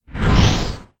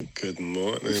Good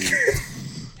morning,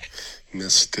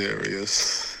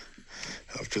 mysterious.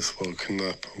 I've just woken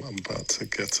up. I'm about to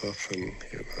get up and,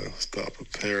 start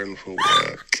preparing for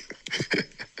work.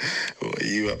 What are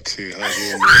you up to? How's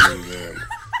your morning going?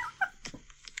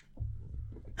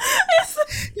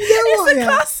 It's a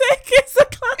classic.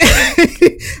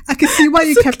 I can see why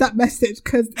you kept that message,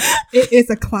 because it is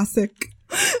a classic.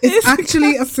 It's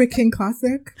actually a freaking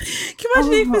classic. Can you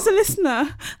imagine if it's a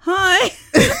listener? Hi.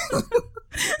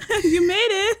 You made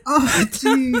it. Oh,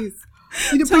 jeez.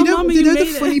 You know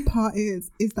the funny part is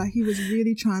that he was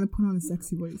really trying to put on a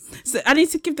sexy voice. So I need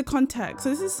to give the context. So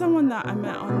this is someone that I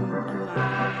met online.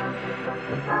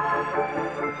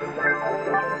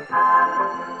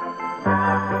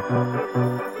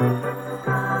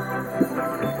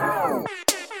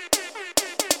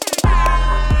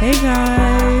 Hey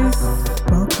guys,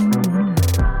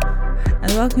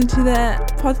 welcome to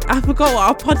the I forgot what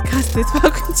our podcast is.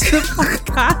 Welcome to the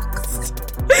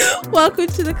podcast. Welcome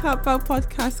to the Clapback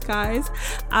Podcast, guys.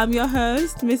 I'm your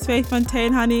host, Miss Faith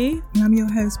Fontaine Honey. And I'm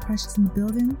your host, Precious in the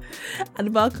building.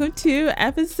 And welcome to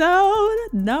episode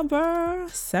number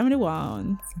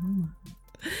 71.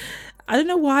 I don't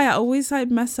know why I always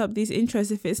mess up these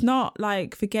intros. If it's not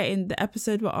forgetting the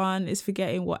episode we're on, it's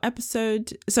forgetting what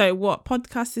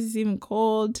podcast this is even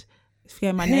called. It's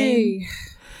forgetting my name.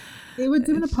 We're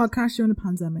doing a podcast during a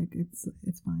pandemic. It's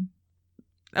fine.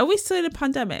 Are we still in a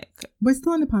pandemic? We're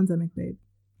still in a pandemic, babe.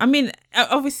 I mean,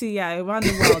 obviously, yeah, around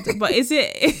the world. But is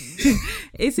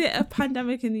it a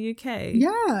pandemic in the UK?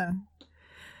 Yeah.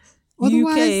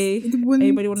 UK.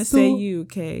 Anybody want to say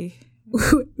UK?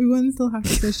 We wouldn't still have to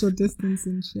social distance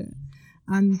and shit.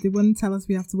 And they wouldn't tell us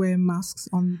we have to wear masks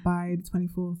on by the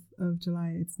 24th of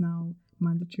July. It's now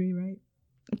mandatory, right?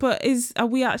 But are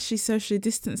we actually socially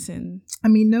distancing? I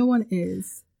mean, no one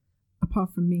is,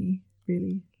 apart from me,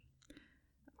 really.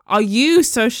 Are you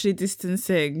socially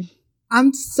distancing?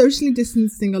 I'm socially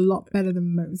distancing a lot better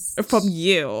than most. From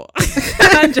you.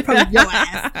 From your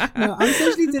ass. No, I'm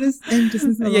socially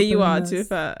distancing a lot yeah, you better are, than to be most.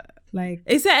 fair.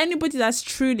 Is there anybody that's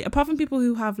truly, apart from people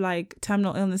who have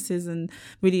terminal illnesses and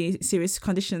really serious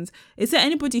conditions, is there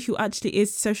anybody who actually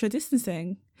is social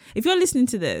distancing? If you're listening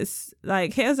to this,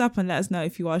 hit us up and let us know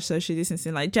if you are social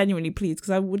distancing. Genuinely, please,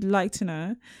 because I would like to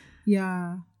know.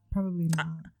 Yeah, probably not.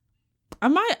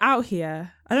 Am I out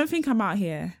here? I don't think I'm out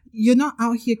here. You're not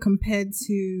out here compared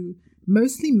to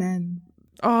mostly men.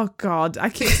 Oh God, I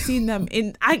keep seeing them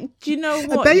in. Do you know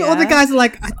what? I bet you all the guys are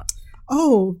like,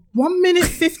 1 minute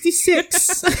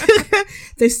 56.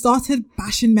 They started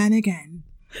bashing men again.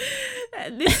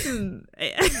 Listen,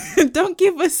 don't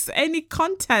give us any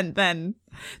content then.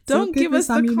 Don't give us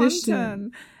the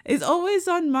content. It's always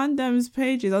on Mandem's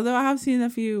pages, although I have seen a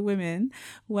few women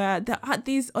where they're at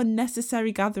these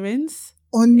unnecessary gatherings.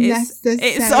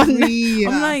 Unnecessary.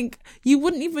 I'm like, you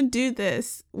wouldn't even do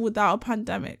this without a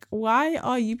pandemic. Why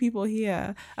are you people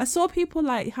here? I saw people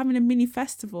having a mini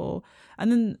festival,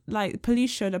 and then police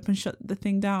showed up and shut the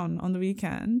thing down on the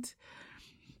weekend,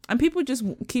 and people just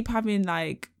keep having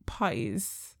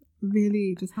parties.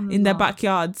 Really, just in their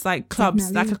backyards, clubs,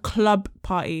 Definitely. a club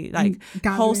party,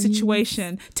 whole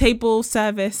situation, table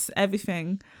service,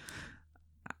 everything.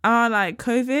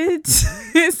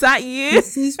 COVID, is that you?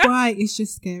 This is why it's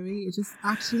just scary. It's just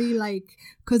actually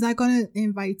because I got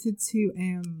invited to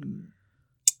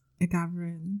a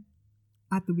gathering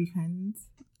at the weekend,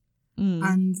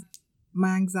 and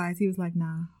my anxiety was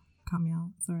nah, cut me out.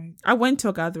 It's alright. I went to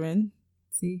a gathering.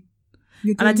 See.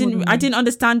 And I didn't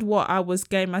understand what I was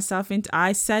getting myself into.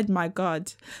 I said, my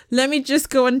God, let me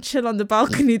just go and chill on the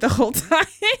balcony the whole time.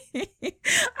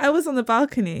 I was on the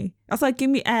balcony. I was like, give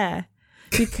me air,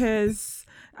 because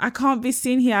I can't be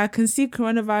seen here. I can see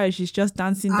coronavirus. She's just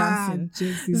dancing.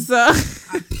 Jesus. So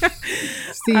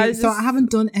so I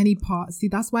haven't done any parts. See,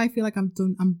 that's why I feel like I'm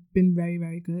been very,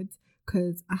 very good,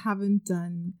 because I haven't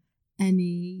done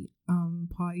any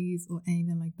parties or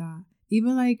anything like that.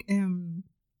 Even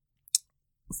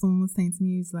someone was saying to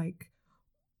me, he's like,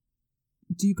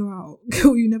 do you go out?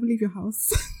 Or you never leave your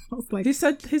house? I was like, who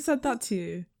said that to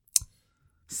you?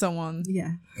 Someone.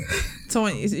 Yeah.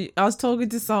 Someone. I was talking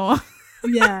to someone.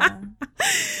 Yeah.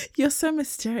 You're so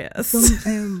mysterious.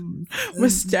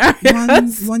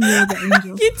 Mysterious. One year the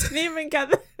angel. You didn't even get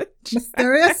the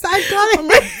mysterious. I got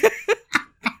it.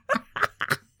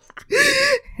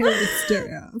 Hey,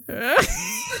 mysterious.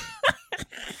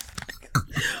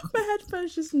 My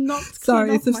headphones just knocked.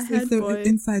 Sorry, it's an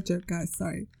inside joke, guys.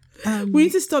 Sorry. We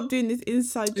need to stop doing this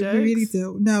inside jokes. We really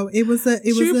do. No,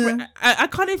 I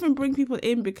can't even bring people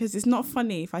in because it's not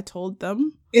funny if I told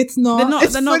them. It's not.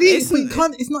 It's funny.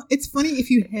 It's not. It's funny if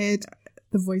you heard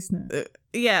the voice note.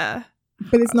 Yeah.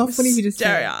 But it's not funny if you just say,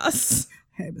 Mysterious.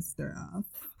 hey, mysterious.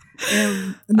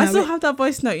 I still have that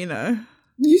voice note, you know.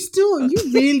 You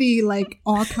really like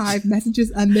archive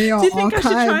messages, and they are archived. Do you think I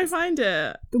should try and find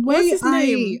it? What's his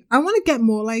name? I want to get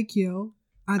more like you.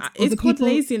 It's called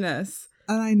laziness.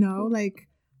 And I know, like,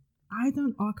 I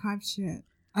don't archive shit.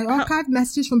 I archive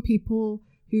messages from people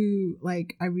who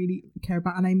like I really care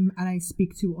about, and I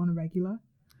speak to on a regular.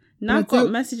 Now I've got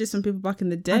messages from people back in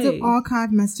the day. I don't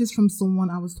archive messages from someone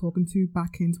I was talking to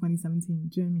back in 2017.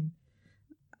 Do you know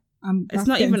what I mean? It's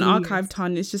not even archived,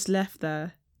 hon. It's just left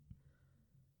there.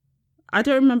 I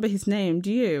don't remember his name.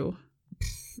 Do you?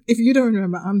 If you don't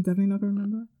remember, I'm definitely not going to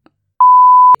remember.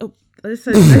 Oh,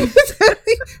 listen.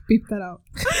 Beep that out.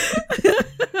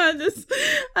 I just do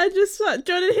you want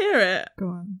to hear it? Go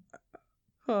on.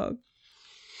 Oh.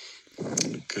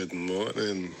 Good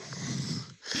morning,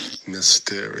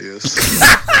 mysterious.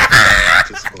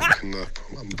 Just woken up.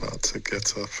 I'm about to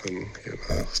get up and,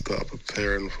 start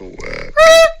preparing for work.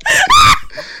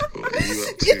 What are you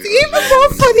up to? It's even more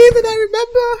funny than I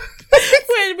remember.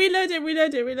 Wait, reload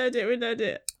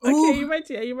it. Okay, you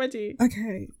ready? Are you ready?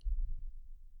 Okay.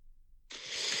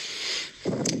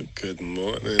 Good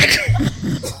morning,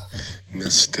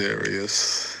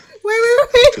 mysterious.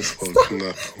 Wait. Just woken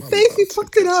up. Faith, you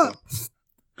fucked it up.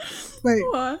 Wait.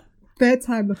 What? Third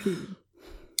time lucky.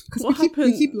 Because we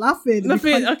keep laughing.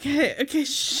 Okay.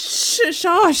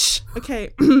 Shush.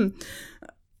 Okay.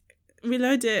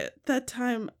 Reload it. Third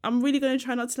time. I'm really going to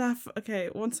try not to laugh. Okay,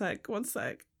 one sec.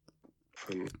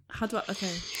 How do I...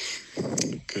 Okay.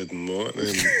 Good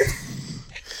morning,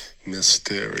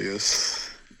 mysterious.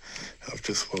 I've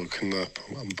just woken up.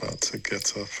 I'm about to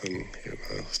get up and,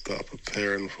 start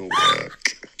preparing for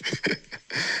work.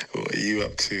 What are you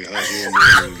up to? How's your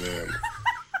morning going?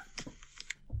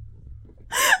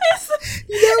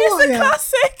 It's a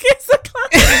classic.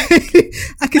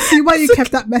 I can see why you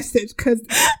kept that message, because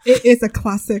it is a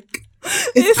classic.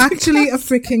 It's actually a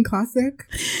freaking classic.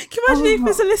 Can you imagine if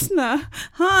it's a listener?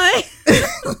 Hi.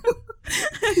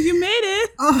 You made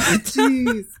it. Oh,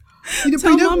 jeez. The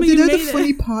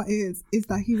funny part is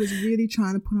that he was really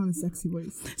trying to put on a sexy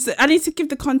voice. So I need to give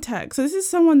the context. So this is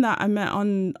someone that I met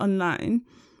online,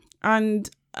 and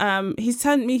he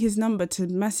sent me his number to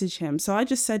message him. So I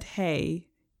just said, hey,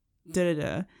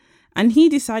 and he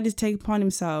decided to take upon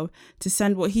himself to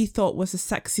send what he thought was a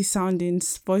sexy sounding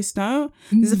voice note.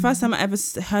 This is the first time I ever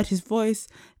heard his voice,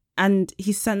 and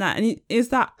he sent that, and is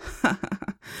that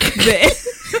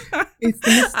it's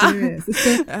the mysterious. It's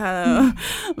the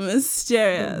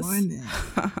mysterious. Good morning.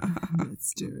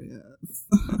 Mysterious.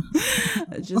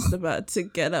 Just about to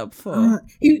get up for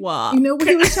what? You know what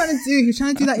he was trying to do? He was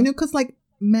trying to do that, because like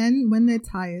men, when they're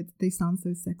tired, they sound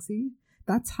so sexy.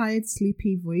 That tired,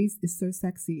 sleepy voice is so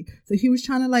sexy. So he was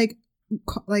trying to my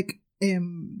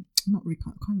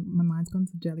mind's gone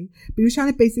to jelly. But he was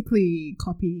trying to basically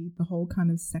copy the whole kind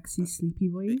of sexy, sleepy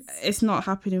voice. It's not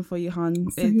happening for you,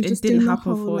 hon. So it didn't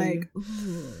happen for you.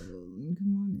 Good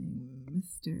morning,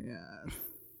 mysterious.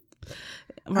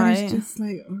 Right. And it's just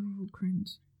like,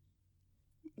 cringe.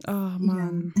 Oh,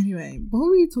 man. Yeah. Anyway, what were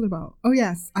we talking about? Oh,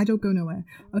 yes. I don't go nowhere.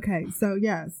 Okay, so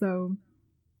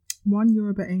one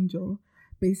Yoruba angel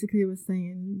basically was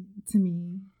saying to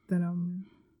me that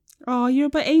oh,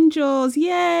 Yoruba angels,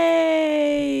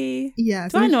 yay! Yeah.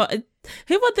 Do I know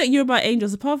who about the Yoruba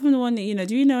angels apart from the one that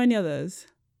do you know any others?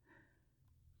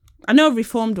 I know a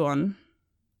reformed one.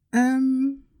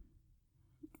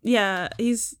 Yeah,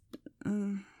 he's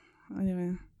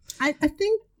anyway. I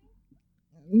think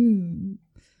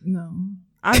no.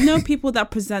 I know people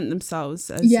that present themselves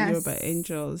as Yoruba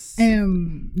angels.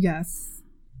 Yes.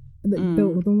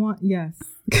 The one, yes.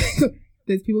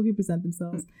 There's people who present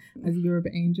themselves as Yoruba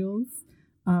angels,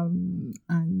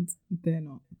 and they're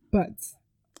not. But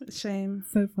shame.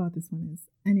 So far, this one is.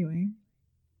 Anyway,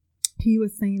 he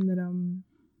was saying that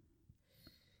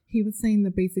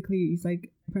basically he's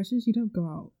like, Precious, you don't go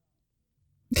out.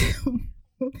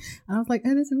 And I was like,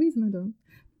 there's a reason I don't.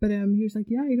 But he was like,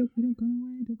 yeah, you don't go away,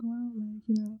 don't go out,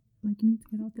 like you need to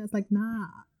get out there. It's like, nah.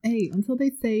 Hey, until they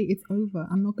say it's over,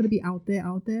 I'm not going to be out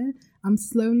there. I'm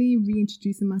slowly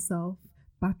reintroducing myself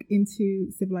back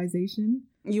into civilization.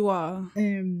 You are.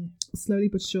 Slowly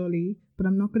but surely. But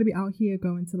I'm not going to be out here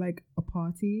going to like a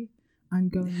party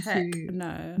and going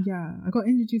no. Yeah, I got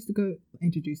invited to go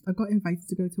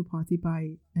to a party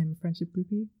by Friendship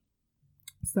Groupie.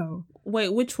 So.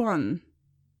 Wait, which one?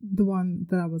 The one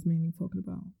that I was mainly talking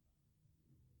about.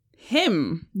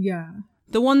 Him? Yeah.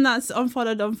 The one that's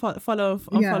unfollow.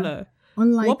 Yeah.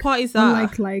 Unlike, what part is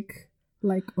that? Unlike.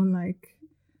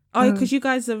 Oh, because you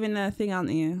guys are in a thing,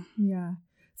 aren't you? Yeah.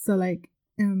 So I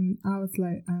was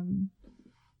like,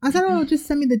 I said, oh, just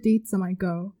send me the dates. I might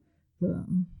go. But I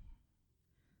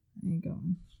ain't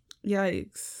going.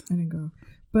 Yikes. I didn't go.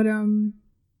 But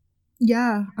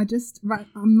yeah,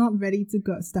 I'm not ready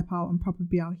to step out and probably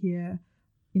be out here,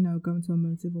 going to a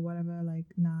motive or whatever. Like,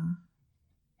 nah.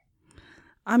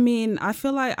 I mean, I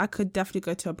feel like I could definitely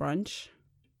go to a brunch.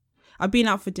 I've been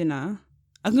out for dinner.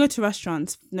 I can go to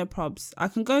restaurants, no probs. I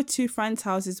can go to friends'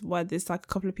 houses where there's like a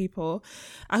couple of people.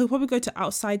 I could probably go to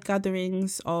outside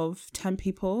gatherings of 10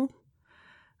 people.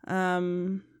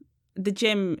 The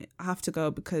gym, I have to go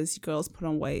because you girls put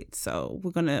on weight, so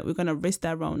we're gonna risk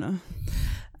that Rona.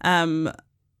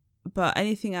 But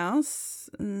anything else?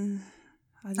 I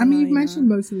mean, you've mentioned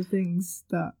most of the things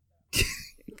that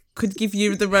could give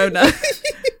you the Rona.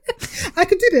 I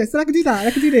could do this, and I could do that,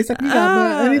 I could do this, I could do that,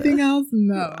 but anything else,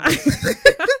 no.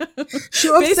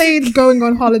 Short of saying going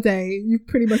on holiday, you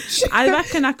pretty much... I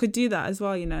reckon I could do that as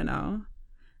well, now.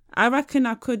 I reckon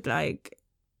I could, like,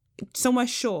 somewhere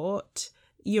short,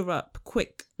 Europe,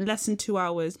 quick, less than 2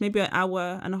 hours, maybe an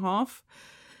hour and a half.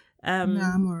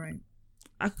 Nah, I'm alright.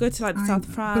 I could go to, like, South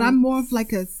France. But I'm more of,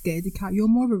 like, a scaredy cat. You're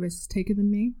more of a risk taker than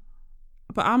me.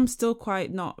 But I'm still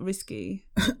quite not risky.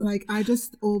 Like, I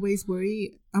just always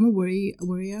worry. I'm a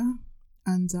worrier.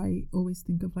 And I always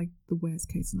think of, like, the worst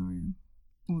case scenario.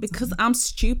 Because I'm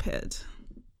stupid.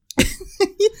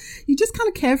 You're just kind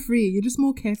of carefree. You're just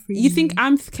more carefree. You think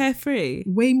I'm carefree?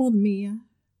 Way more than me, yeah.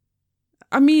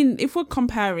 I mean, if we're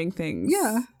comparing things.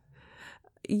 Yeah.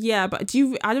 Yeah, but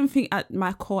I don't think at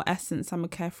my core essence I'm a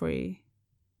carefree.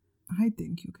 I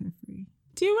think you're carefree.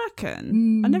 Do you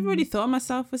reckon? I never really thought of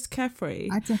myself as carefree.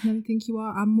 I definitely think you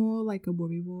are. I'm more like a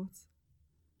worrywart.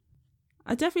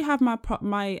 I definitely have I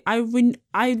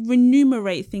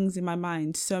renumerate things in my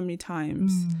mind so many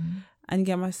times and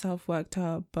get myself worked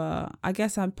up. But I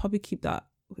guess I'd probably keep that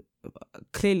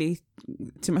clearly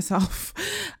to myself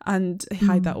and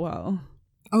hide that well.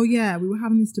 Oh yeah, we were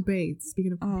having this debate.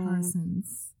 Speaking of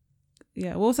comparisons.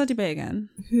 Yeah, what was that debate again?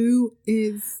 Who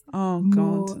is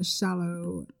more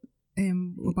shallow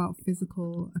about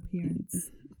physical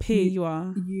appearance? P, you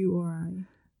are. You or I?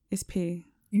 It's P.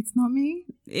 It's not me.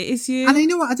 It is you. And you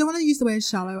know what? I don't want to use the word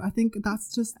shallow. I think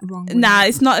that's just the wrong word. Nah,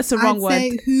 it's not. It's a wrong word.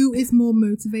 I'd say who is more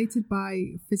motivated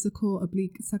by physical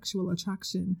 / sexual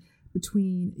attraction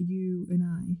between you and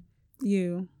I?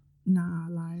 You. Nah,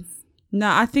 lies. No,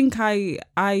 I think I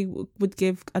would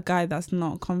give a guy that's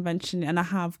not conventionally, and I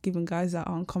have given guys that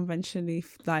aren't conventionally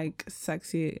like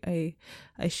sexy a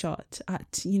shot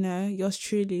at, yours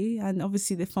truly, and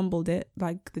obviously they fumbled it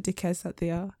like the dickheads that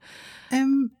they are.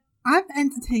 I've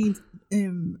entertained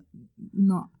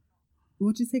not,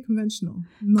 what do you say, conventional?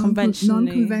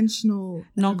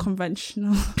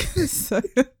 Non-conventional. So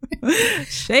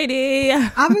shady.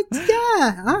 I've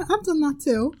done that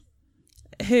too.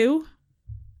 Who?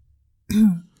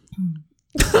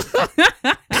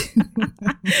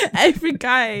 Every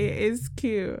guy is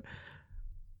cute.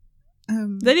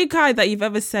 The only guy that you've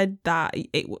ever said that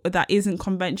isn't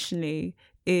conventionally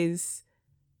is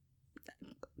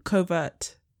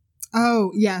covert.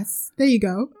 Oh yes, there you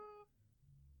go.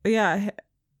 Yeah,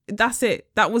 that's it.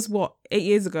 That was what, 8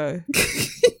 years ago.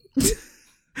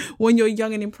 When you're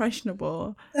young and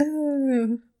impressionable.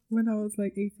 When I was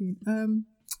like 18.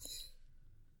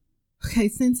 Okay,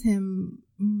 since him.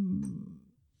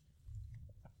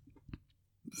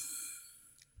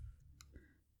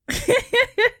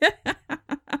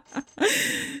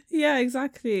 Yeah,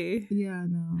 exactly. Yeah,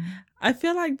 no. I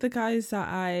feel like the guys that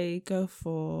I go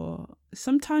for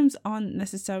sometimes aren't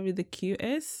necessarily the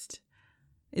cutest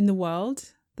in the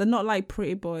world. They're not like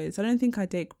pretty boys. I don't think I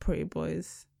date pretty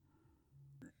boys.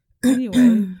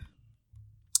 Anyway.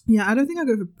 Yeah, I don't think I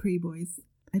go for pretty boys.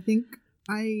 I think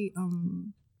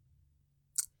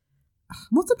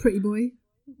what's a pretty boy?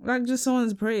 Like just someone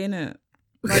that's pretty, innit?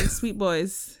 Like sweet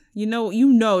boys. You know.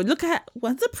 Look at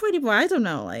what's a pretty boy. I don't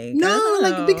know.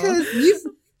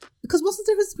 Because what's the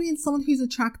difference between someone who's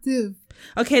attractive?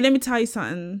 Okay, let me tell you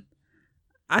something.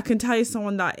 I can tell you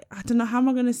someone that I don't know how am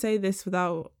I gonna say this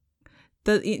without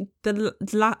Can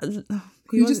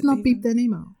you just not beep their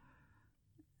name out?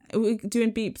 We're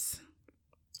doing beeps.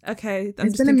 Okay,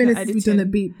 it's been a minute since we've done a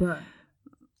beep, but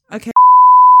okay.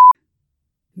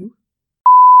 Who?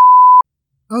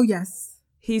 Oh yes.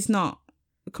 He's not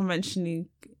conventionally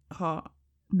hot.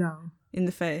 No. In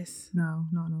the face. No.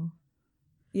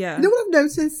 Yeah. You know what I've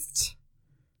noticed?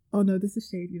 Oh no, this is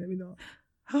shady. Let me not.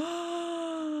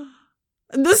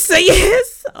 Say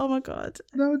yes. Oh my god.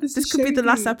 No, this could shady. be the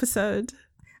last episode.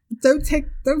 Don't be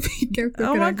careful.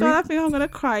 Oh my god, I think I'm gonna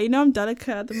cry. You know I'm delicate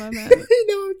at the moment. You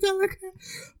know I'm delicate.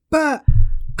 But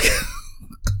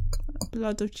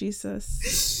blood of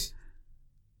Jesus.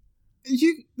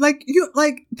 you like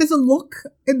there's a look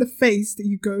in the face that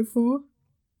you go for.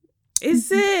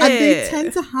 Is it? And they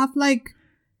tend to have like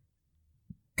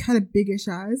kind of biggish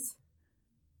eyes.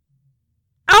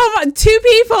 Oh my, 2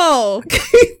 people.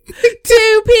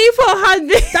 2 people had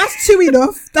me. That's 2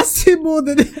 enough. That's 2 more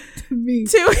than me.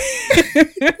 2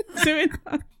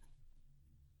 enough.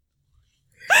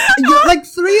 Like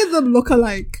 3 of them look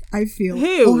alike, I feel.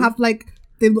 Who? Or have like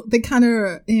they kind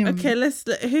of okay,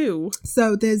 who?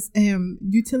 So there's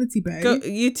Utility Bay.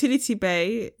 Utility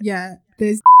Bay. Yeah,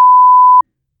 there's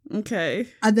okay.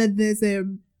 And then there's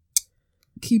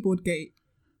Keyboard Gate.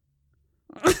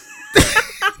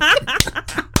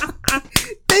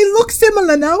 They look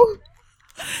similar, no?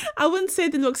 I wouldn't say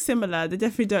they look similar. They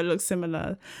definitely don't look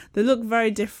similar. They look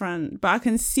very different, but I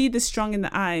can see the strong in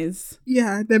the eyes.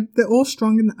 Yeah, they're all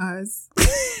strong in the eyes.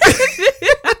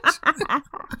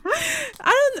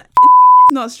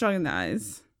 Not strong in the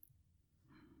eyes.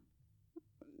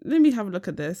 Let me have a look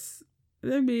at this.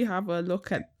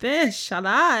 Shall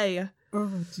I?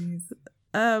 Oh, jeez.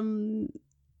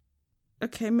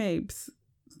 Okay, Mabes.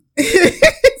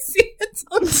 See, it's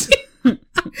on you.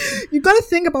 You gotta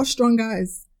think about strong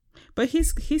guys. But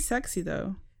he's sexy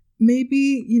though.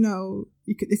 Maybe,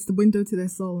 it's the window to their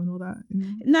soul and all that.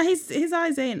 No, his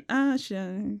eyes ain't. Sure.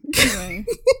 Anyway.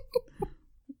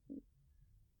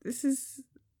 This is,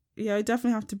 yeah, I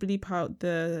definitely have to bleep out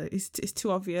it's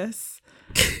too obvious.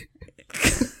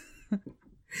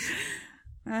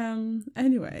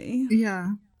 Anyway.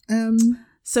 Yeah.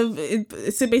 So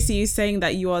basically you're saying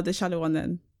that you are the shallow one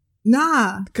then?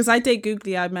 Nah. Because I date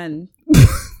googly-eyed men.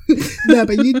 No,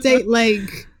 but you date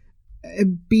like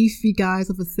beefy guys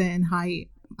of a certain height.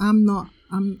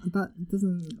 That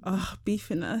doesn't. Oh,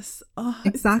 beefiness. Oh,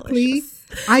 exactly.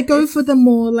 I go for the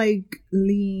more like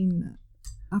lean,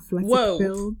 athletic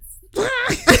builds.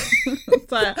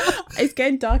 Sorry, it's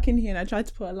getting dark in here and I tried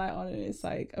to put a light on and it's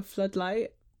like a floodlight.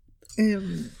 Yeah.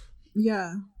 Do you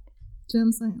know what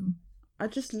I'm saying? I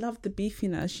just love the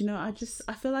beefiness.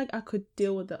 I feel like I could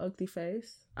deal with the ugly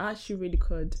face. I actually really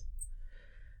could.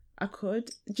 I could.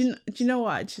 Do you know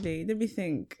what, actually? Let me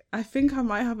think. I think I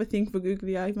might have a thing for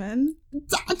googly-eyed men.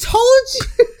 I told you!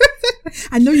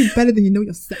 I know you better than you know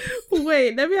yourself.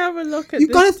 Wait, let me have a look at this.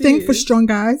 You've got a thing for strong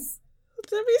guys.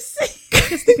 Let me see.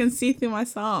 Because they can see through my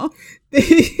soul.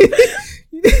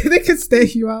 They can stare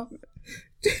you out.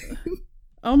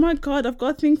 Oh my God, I've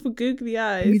got a thing for googly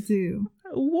eyes. You do.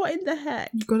 What in the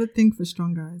heck? You've got a thing for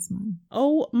strong guys, man.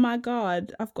 Oh my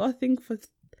God, I've got a thing for...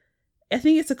 I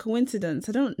think it's a coincidence.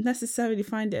 I don't necessarily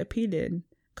find it appealing.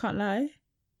 Can't lie.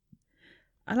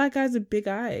 I like guys with big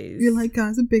eyes. You like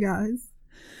guys with big eyes?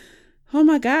 Oh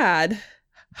my God.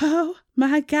 Oh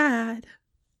my God.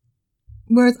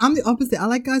 Whereas I'm the opposite. I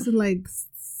like guys with like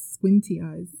squinty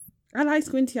eyes. I like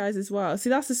squinty eyes as well. See,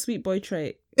 that's a sweet boy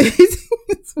trait.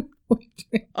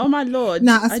 Oh my Lord.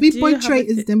 Nah, a sweet boy trait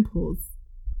is dimples.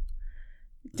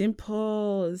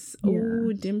 Dimples. Yeah.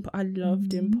 Oh, dimple. I love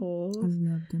dimples. I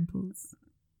love dimples.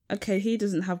 Okay, he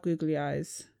doesn't have googly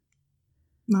eyes.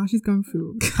 No, she's going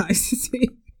through guys.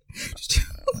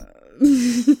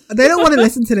 They don't want to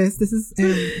listen to this. This is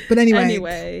but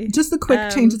anyway, just a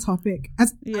quick change of topic.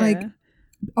 Like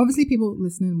obviously people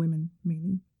listening, women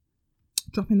mainly,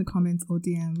 drop in the comments or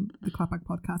DM the Clapback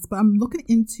podcast. But I'm looking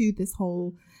into this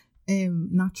whole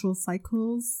natural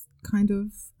cycles kind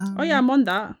of oh yeah, I'm on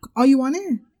that. Are you on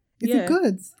it? Is it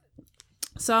good?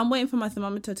 So I'm waiting for my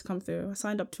thermometer to come through. I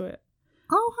signed up to it.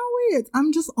 Oh, how weird.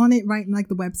 I'm just on it right, like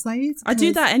the website. I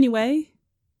do that anyway.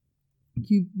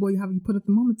 You put a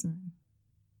thermometer in?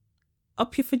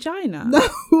 Up your vagina?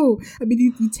 No. I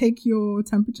mean you take your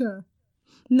temperature.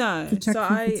 No. To check for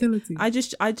fertility. I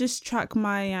just track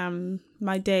my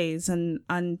my days and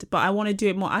but I want to do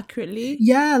it more accurately.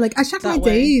 Yeah, like I track my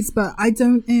days, but I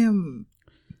don't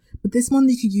but this one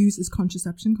you could use as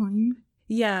contraception, can't you?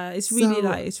 Yeah, it's really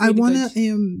it's really I wanna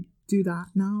do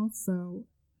that now, so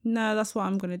no, that's what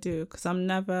I'm gonna do because I'm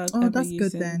never. Oh, that's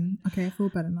good then. Okay, I feel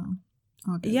better now.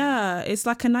 Yeah, it's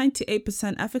like a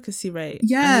 98% efficacy rate.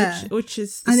 Yeah, which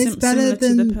is and it's better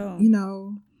than the pill.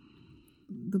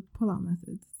 The pull-out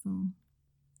method. So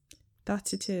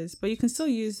that it is, but you can still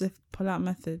use the pull-out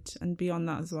method and be on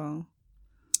that as well.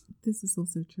 This is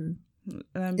also true.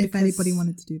 If anybody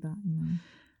wanted to do that,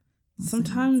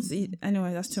 Sometimes,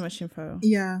 anyway, that's too much info.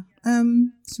 Yeah.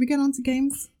 Should we get on to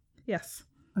games? Yes.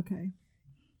 Okay.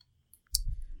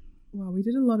 Wow, we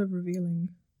did a lot of revealing.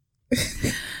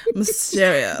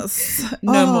 Mysterious.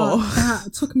 No more.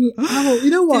 That took me out. You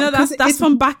know what? You know, that's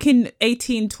from back in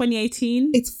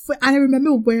 2018. I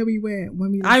remember where we were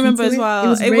when we. I remember as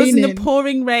well. It was in the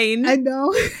pouring rain. I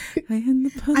know.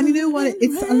 And you know what?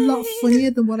 It's a lot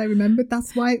funnier than what I remembered.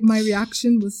 That's why my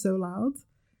reaction was so loud.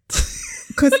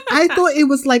 Because I thought it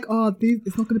was like,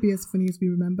 it's not going to be as funny as we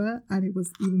remember. And it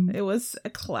was even... It was a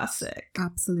classic.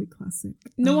 Absolute classic.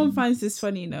 No one finds this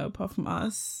funny, apart from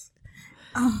us.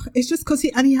 It's just because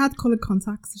he had coloured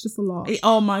contacts. It's just a lot.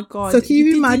 Oh my God. So can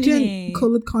you imagine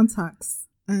coloured contacts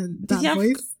and that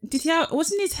voice?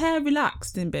 Wasn't his hair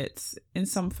relaxed in bits in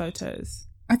some photos?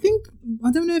 I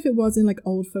don't know if it was in like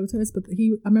old photos, but I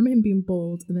remember him being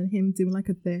bald and then him doing like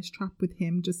a thirst trap with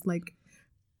him just like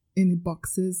in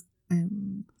boxes.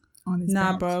 On his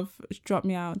bed. Bruv, drop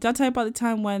me out. Did I tell you about the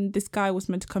time when this guy was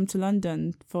meant to come to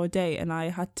London for a date and I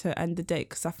had to end the date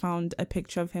because I found a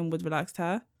picture of him with relaxed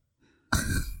hair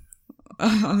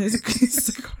on his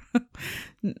Instagram?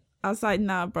 I was like,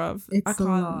 nah, bruv, I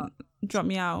can't. Drop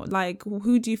me out. Like,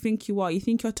 who do you think you are? You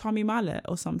think you're Tommy Mallet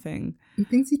or something? He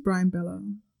thinks he's Brian Bella.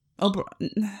 Oh,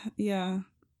 yeah.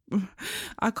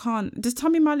 I can't. Does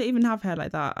Tommy Mallet even have hair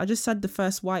like that? I just said the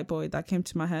first white boy that came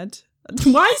to my head.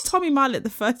 Why is Tommy Mallet the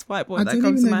first white boy that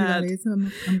comes to my head?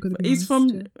 I'm gonna be He's from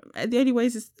the only way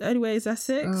is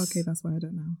Essex. Oh, okay, that's why I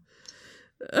don't know.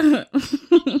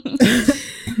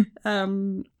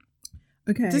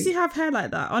 Okay. Does he have hair like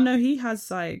that? Oh no, he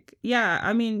has like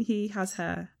he has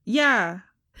hair. Yeah,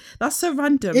 that's so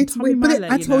random. It's Tommy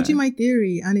Mallet, I told you my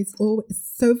theory, and it's all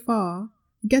so far.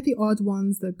 You get the odd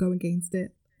ones that go against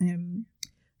it,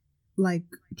 like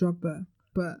Drogba,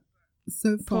 but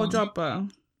so far. Paul Drogba.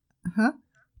 Huh?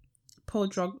 Paul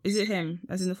Drogba. Is it him?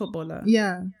 As in the footballer?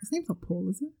 Yeah. His name's not Paul,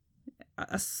 is it?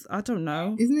 I don't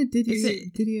know. Isn't it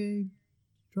Didier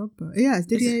Drogba? Yeah, it's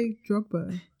Didier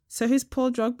Drogba. So who's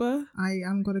Paul Drogba? I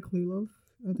haven't got a clue, love.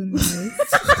 I don't know who it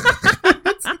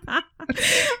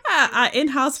is.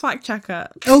 In-house fact checker.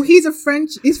 Oh, he's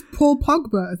Paul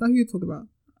Pogba. Is that who you're talking about?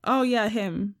 Oh, yeah,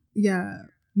 him. Yeah.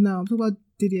 No, I'm talking about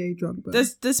Didier Drogba.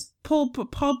 Does Paul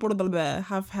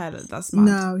have hair that's mad?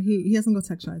 No, he hasn't got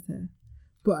texturized hair.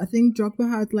 But I think Drogba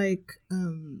had like a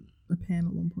perm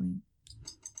at one point.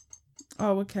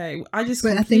 Oh, okay. I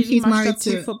think he's married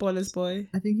to footballers, boy.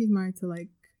 I think he's married to like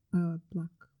a black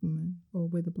woman, or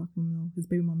with a black woman, or his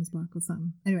baby mom is black or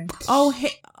something. Anyway. Oh,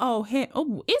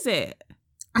 is it?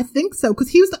 I think so, because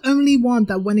he was the only one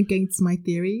that went against my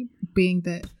theory, being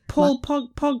that Paul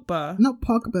Pogba. Not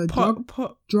Pogba.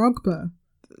 Drogba. Drogba.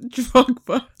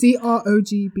 Drogba.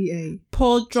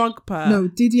 Paul Drogba. No,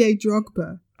 Didier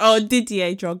Drogba. Oh,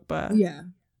 Didier Drogba. Yeah.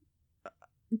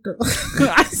 Girl.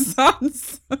 I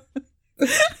sounds.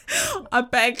 I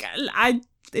beg.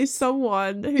 If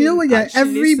someone who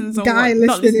every guy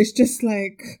listening is just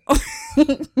like.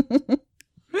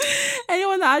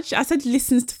 Anyone that actually, I said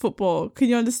listens to football. Can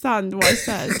you understand what I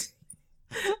said?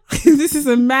 This is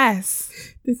a mess.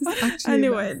 This is actually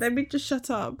anyway. Let me just shut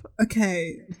up.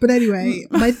 Okay, but anyway,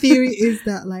 my theory is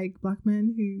that like black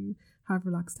men who have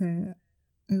relaxed hair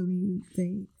only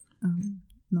date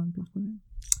non-black women.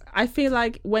 I feel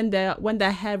like when their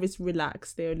hair is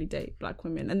relaxed, they only date black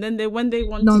women, and then when they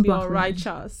want to be all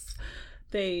righteous,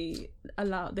 they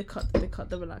cut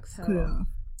the relaxed hair off.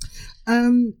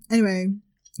 Anyway,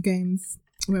 games.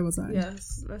 Where was I?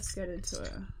 Yes, let's get into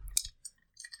it.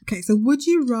 Okay, so would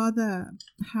you rather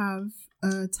have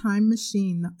a time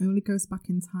machine that only goes back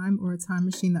in time, or a time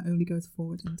machine that only goes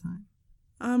forward in time?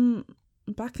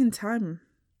 Back in time.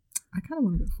 I kind of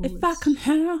want to go forward.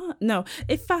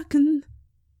 If I can.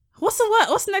 What's the word?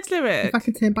 What's the next lyric? If I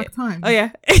could turn back time. Oh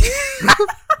yeah.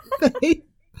 Are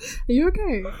you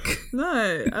okay?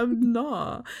 No, I'm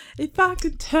not. If I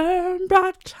could turn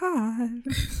back time.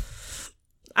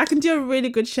 I can do a really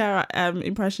good Cher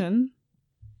impression.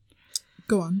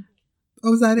 Go on.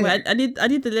 Oh, was that it? Wait, I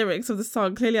need the lyrics of the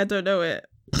song. Clearly, I don't know it.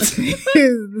 Okay,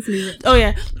 let's leave it. Oh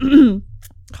yeah.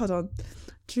 Hold on.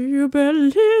 Do you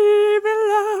believe in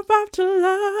love after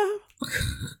love?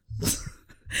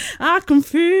 I can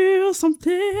feel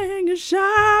something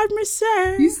inside me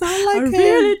say. You sound like I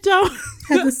really don't.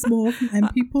 Heather Small from M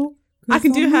People. I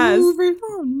can do hers.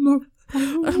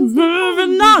 I'm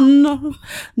moving on.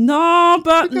 No,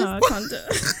 but no, I can't do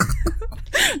it.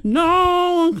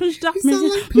 No one can stop me.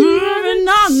 Like moving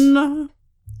on.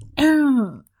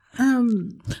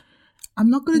 I'm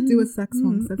not gonna do a sex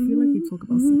one because I feel like we talk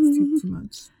about sex too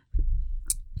much.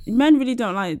 Men really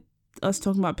don't like us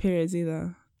talking about periods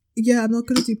either. Yeah, I'm not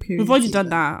gonna do periods. We've already done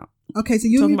that. Okay, so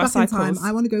you'll move back in time.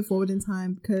 I want to go forward in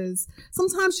time because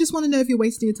sometimes you just want to know if you're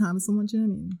wasting your time with someone. Do you know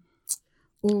what I mean?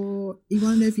 Or you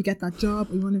want to know if you get that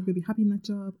job, or you want to know if you'll be happy in that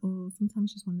job, or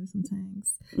sometimes you just want to know some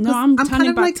things. No, I'm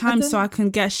turning back time so I can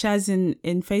get shares in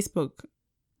Facebook.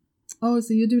 Oh,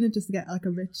 so you're doing it just to get like a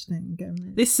rich thing, getting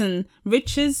rich. Listen,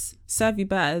 riches serve you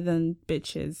better than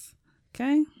bitches.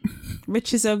 Okay?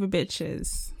 Riches over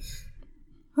bitches.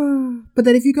 But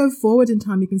then if you go forward in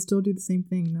time, you can still do the same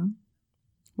thing, no?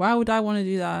 Why would I want to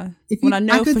do that? When I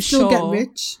know for sure, I could still get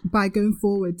rich by going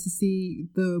forward to see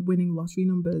the winning lottery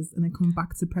numbers and then come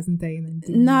back to present day and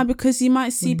then because you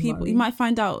might see people, lottery. You might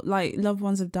find out like loved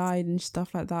ones have died and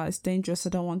stuff like that. It's dangerous.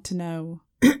 I don't want to know.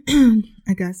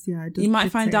 I guess, yeah. You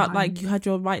might find out like you had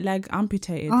your right leg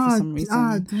amputated for some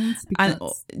reason. Don't speak and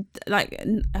like,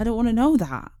 I don't want to know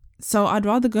that. So I'd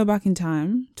rather go back in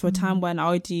time to a time when I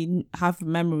already have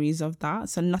memories of that.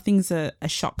 So nothing's a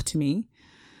shock to me.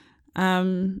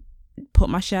 Put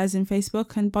my shares in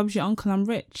Facebook and Bob's your uncle, I'm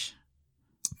rich.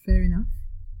 Fair enough.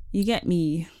 You get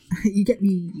me. You get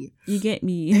me. You get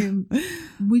me.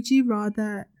 Would you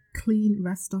rather clean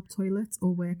rest stop toilets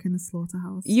or work in a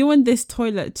slaughterhouse? You in this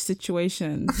toilet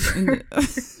situation.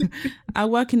 I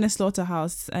work in a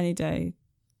slaughterhouse any day.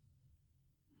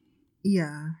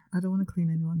 Yeah, I don't want to clean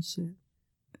anyone's shit.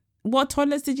 What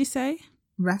toilets did you say?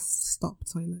 Rest stop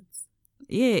toilets.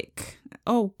 Yuck.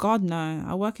 Oh God, no.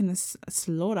 I work in a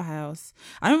slaughterhouse.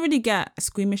 I don't really get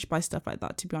squeamish by stuff like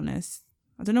that, to be honest.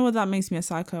 I don't know whether that makes me a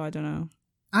psycho. I don't know.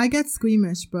 I get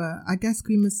squeamish, but I get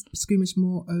squeamish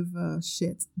more over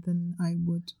shit than I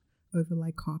would over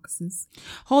like carcasses.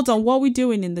 Hold on, what are we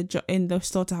doing in the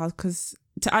slaughterhouse? Because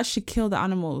to actually kill the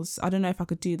animals, I don't know if I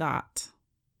could do that.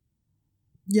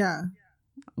 Yeah.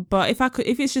 But if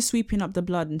it's just sweeping up the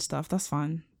blood and stuff, that's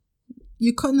fine.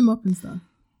 You're cutting them up and stuff.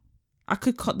 I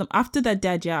could cut them after they're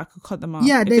dead. Yeah, I could cut them up.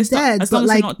 Yeah, they're dead, but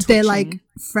like they're like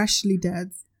freshly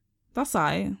dead. That's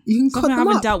right. You can cut them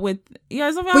up. Dealt with. Yeah,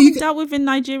 it's something I haven't dealt with in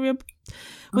Nigeria.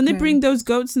 When they bring those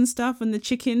goats and stuff and the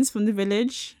chickens from the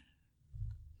village,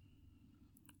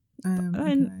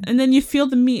 and then you feel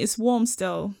the meat is warm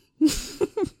still.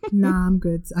 Nah, I'm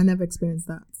good. I never experienced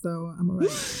that, so I'm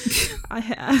alright.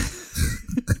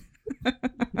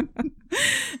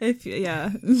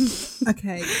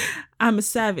 Okay. I'm a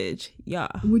savage. Yeah.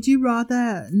 Would you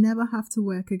rather never have to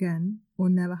work again or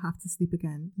never have to sleep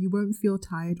again? You won't feel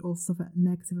tired or suffer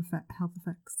negative health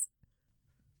effects.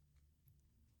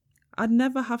 I'd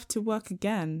never have to work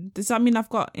again. Does that mean I've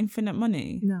got infinite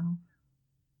money? No.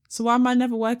 So why am I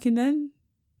never working then?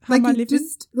 How am I living?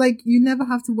 Just like you never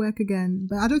have to work again.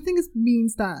 But I don't think it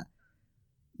means that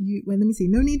let me see.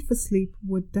 No need for sleep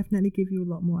would definitely give you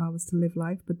a lot more hours to live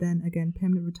life. But then again,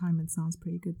 permanent retirement sounds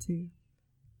pretty good too.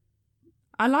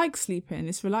 I like sleeping.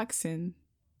 It's relaxing.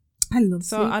 I love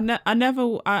sleep.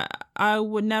 So I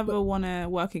would never want to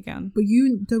work again. But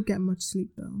you don't get much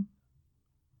sleep though.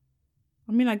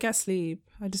 I mean, I get sleep.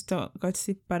 I just don't go to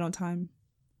sleep bed on time.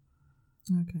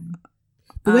 Okay.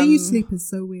 The way you sleep is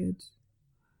so weird.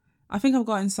 I think I've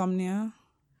got insomnia.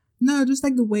 No, just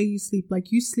like the way you sleep.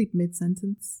 Like you sleep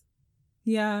mid-sentence.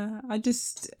 Yeah, when I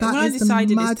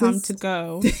decided it's time to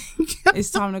go,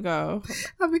 it's time to go.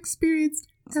 I've experienced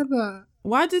ever.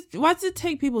 Why does it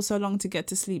take people so long to get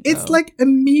to sleep? It's like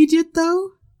immediate though.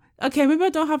 Okay, maybe I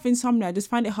don't have insomnia. I just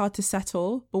find it hard to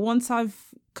settle. But once I've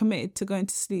committed to going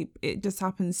to sleep, it just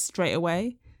happens straight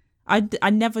away. I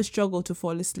never struggle to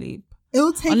fall asleep.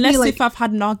 It'll take unless me if I've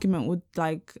had an argument with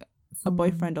like a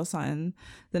boyfriend or something,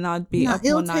 then I'd be up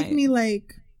all night. It'll take me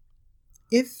like,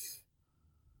 if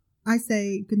I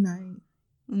say goodnight,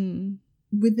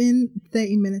 within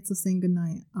 30 minutes of saying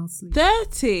goodnight, I'll sleep.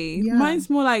 30? Yeah.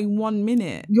 Mine's more like 1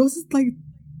 minute. Yours is like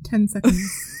 10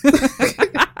 seconds.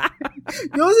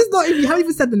 Yours is not even, you haven't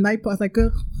even said the night part. It's like,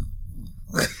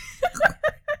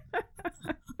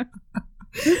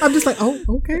 I'm just like, oh,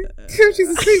 okay. She's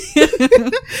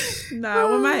asleep.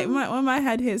 No, when my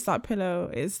head hits that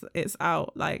pillow, it's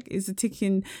out. Like it's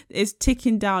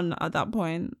ticking down at that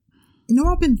point. You know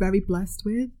what I've been very blessed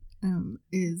with?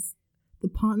 Is the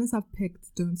partners I've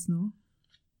picked don't snore.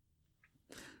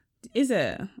 Is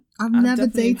it? I've never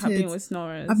dated with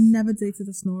snorers. I've never dated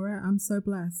a snorer. I'm so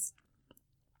blessed.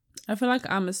 I feel like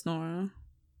I'm a snorer.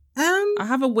 I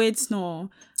have a weird snore.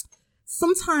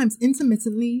 Sometimes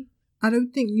intermittently. I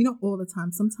don't think, not all the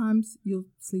time. Sometimes you'll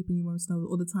sleep and you won't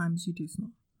snore. Other times you do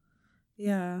snore.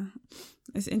 Yeah.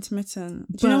 It's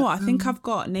intermittent. Do you know what? I think I've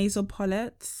got nasal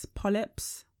polyps.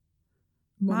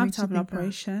 I have to have an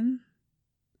operation.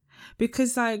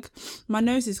 Because like my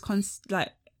nose is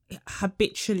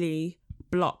habitually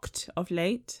blocked of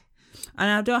late.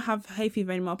 And I don't have hay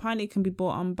fever anymore. Apparently it can be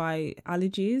brought on by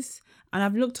allergies. And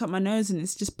I've looked up my nose and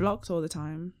it's just blocked all the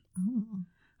time. Oh.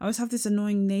 I always have this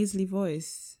annoying nasally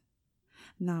voice.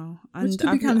 No. Which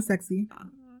could be kind of sexy.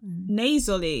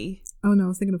 Nasally. Oh no, I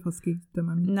was thinking of husky. Don't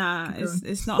mind me. Nah,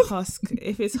 it's not husk.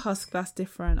 If it's husk, that's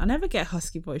different. I never get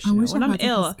husky voice. When I'm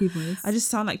ill, I just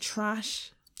sound like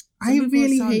trash. I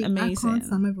really hate. Amazing. I can't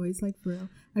stand my voice, like, for real.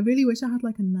 I really wish I had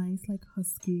like a nice, like,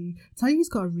 husky. Tell you who's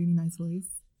got a really nice voice.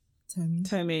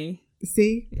 Tommy.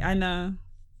 See? I know.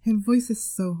 Her voice is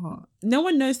so hot. No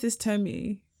one knows this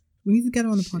Tommy. We need to get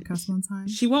her on the podcast one time.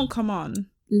 She won't come on.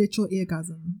 Literal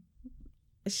eargasm.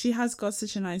 She has got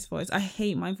such a nice voice. I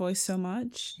hate my voice so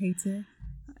much. Hate it.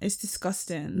 It's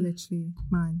disgusting. Literally.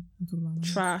 Mine. I'm talking about mine.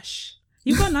 Trash.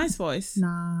 You've got a nice voice.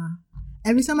 Nah.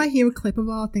 Every time I hear a clip of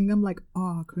her, I think I'm like,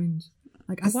 oh, cringe.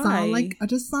 Like, I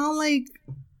just sound like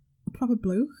a proper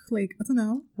bloke. Like, I don't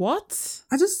know. What?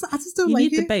 I just don't you like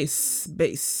it. You need the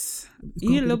bass. You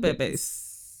need a little bit of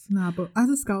bass. Nah, but as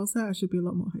a Scouser, I should be a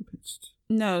lot more high-pitched.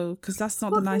 No, because that's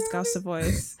not the nice Scouser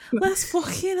voice. Let's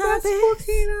fucking have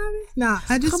it. Nah,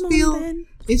 I just feel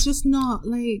it's just not,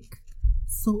 like,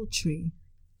 sultry.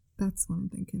 That's what I'm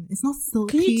thinking. It's not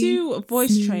sultry. Can you do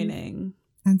voice training?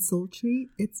 And sultry.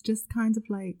 It's just kind of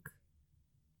like...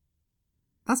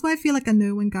 That's why I feel like I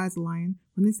know when guys are lying.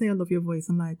 When they say I love your voice,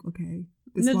 I'm like, okay,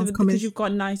 one's coming. Because you've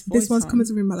got nice voice. This one's coming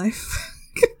to ruin my life.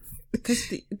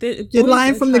 Because you're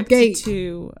lying from the gate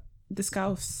to the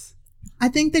Scouse. I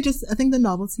think the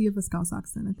novelty of a Scouse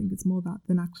accent, I think it's more that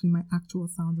than actually my actual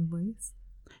sound and voice.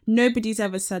 Nobody's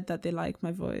ever said that they like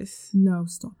my voice. No,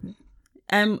 stop it.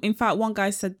 In fact, one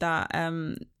guy said that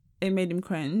it made him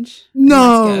cringe.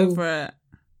 No. Get over it.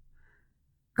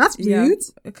 That's rude.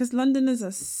 Because Londoners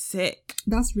are sick.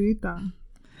 That's rude, though.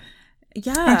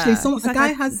 Yeah. Actually, a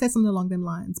guy has said something along them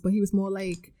lines, but he was more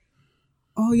like,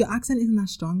 oh, your accent isn't that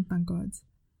strong, thank God.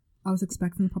 I was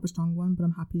expecting a proper strong one, but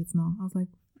I'm happy it's not. I was like...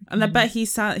 And I bet he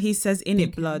says in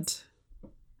it blood.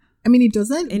 I mean, he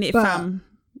doesn't. In it fam.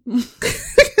 I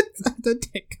don't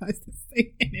take guys to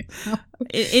say in it fam.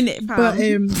 In it fam. But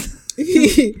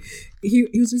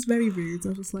he was just very rude. I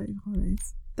was just like, all right.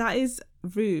 That is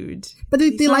rude. But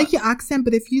they like your accent.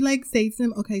 But if you like say to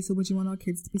them, okay, so would you want our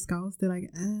kids to be Scouts? They're like,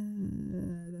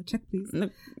 check please. No,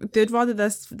 they'd rather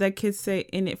their kids say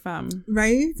in it fam.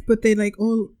 Right? But they like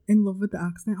all in love with the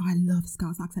accent. Oh, I love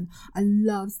Scouts accent. I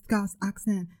love Scouts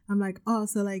accent. I'm like, oh,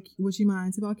 so like, would you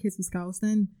mind if our kids were Scouts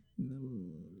then?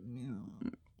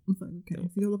 I'm like, okay,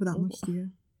 if you don't love it that much, do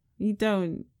you? You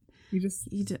don't. You don't.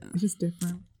 It's just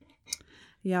different.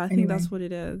 Yeah, I think that's what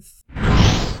it is.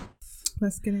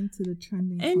 Let's get into the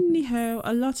trending topics. Anyhow,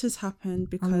 a lot has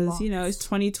happened because, it's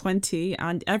 2020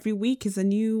 and every week is a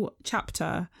new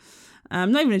chapter. Not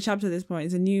even a chapter at this point.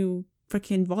 It's a new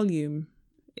freaking volume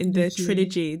in the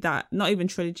trilogy not even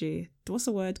trilogy. What's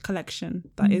the word?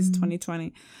 Collection. That is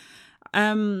 2020.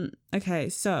 Okay,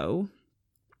 so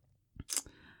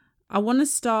I want to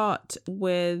start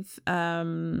with,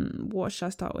 what should I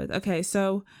start with? Okay,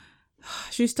 so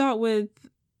should we start with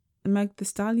Meg Thee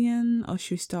Stallion or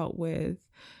should we start with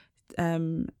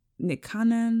Nick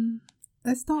Cannon?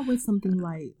 Let's start with something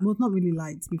light. Well, not really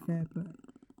light to be fair, but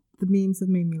the memes have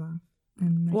made me laugh.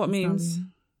 What memes?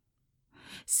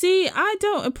 See, I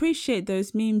don't appreciate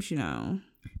those memes,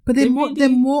 But they're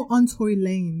more on Tory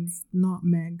Lanez, not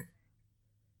Meg.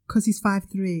 Because he's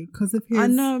 5'3", because of his I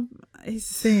know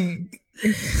thing.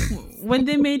 When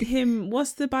they made him,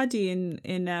 what's the baddie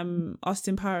in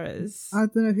Austin Powers? I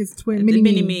don't know, his twin,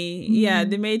 Mini-Me. Yeah,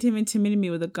 they made him into Mini-Me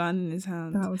with a gun in his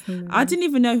hand. That was hilarious. I didn't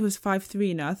even know he was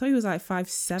 5'3", I thought he was like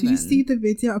 5'7". Did you see the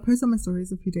video? I posted on my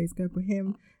stories a few days ago for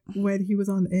him when he was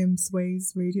on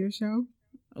Sway's radio show.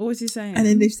 What was he saying? And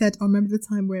then they said, I remember the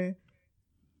time where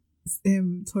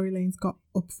Tory Lanez got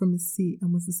up from his seat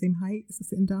and was the same height as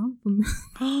sitting down from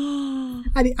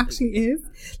and he actually is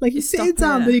like he's sitting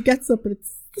down but he gets up and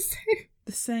it's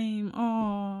the same.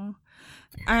 Oh,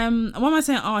 what am I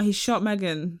saying? He shot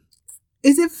Megan.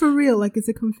 Is it for real? Like, is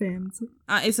it confirmed?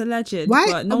 It's alleged. Why?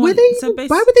 But why would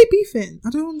they beefing?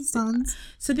 I don't understand.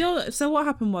 So what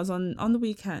happened was on the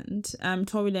weekend,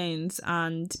 Tory Lanez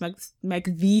and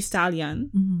Meg Thee Stallion,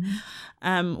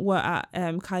 were at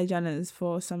Kylie Jenner's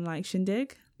for some like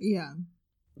shindig. Yeah.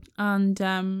 And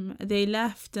they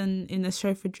left in a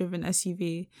chauffeur-driven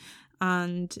SUV,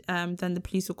 and then the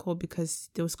police were called because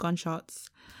there was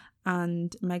gunshots.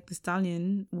 And Meg Thee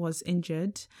Stallion was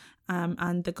injured,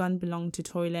 and the gun belonged to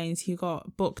Tory Lanez. He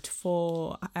got booked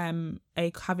for having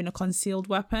a concealed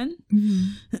weapon,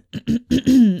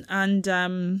 and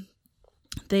her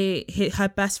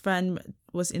best friend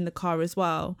was in the car as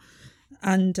well,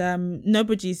 and no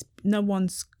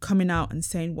one's coming out and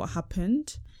saying what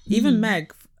happened. Even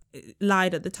Meg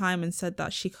lied at the time and said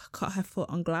that she cut her foot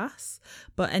on glass,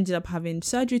 but ended up having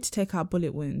surgery to take out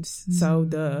bullet wounds.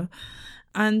 So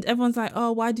And everyone's like,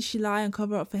 oh, why did she lie and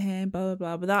cover up for him, blah,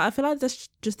 blah, blah. But I feel like that's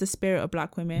just the spirit of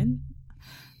black women.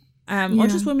 Or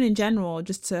just women in general,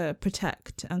 just to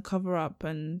protect and cover up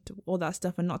and all that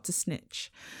stuff and not to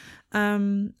snitch.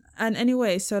 And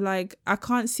anyway, so like, I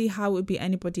can't see how it would be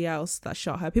anybody else that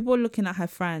shot her. People were looking at her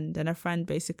friend, and her friend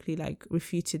basically like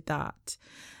refuted that.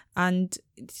 And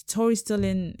Tory's still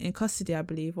in custody, I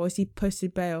believe, or is he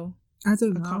posted bail? I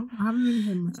don't know. I haven't really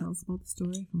heard much else about the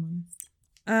story, if I'm honest.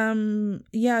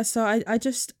 Yeah, so I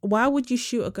just, why would you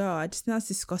shoot a girl? I just think that's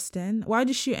disgusting. Why would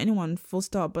you shoot anyone, full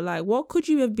stop? But like, what could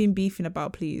you have been beefing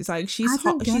about, please? Like, she's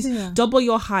double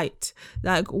your height.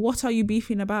 Like, what are you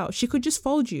beefing about? She could just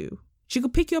fold you. She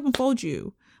could pick you up and fold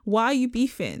you. Why are you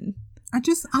beefing?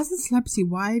 As a celebrity,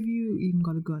 why have you even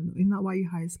got a gun? Isn't that why you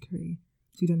hire security?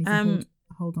 So you don't need to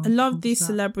hold on. A lot of these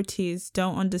celebrities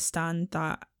don't understand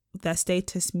that their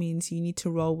status means you need to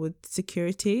roll with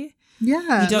security.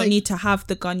 Yeah, you don't need to have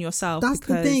the gun yourself. That's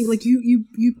the thing. Like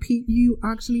you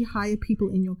actually hire people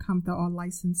in your camp that are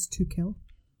licensed to kill.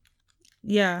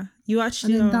 Yeah, you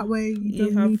actually. And then that way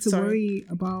you don't need to worry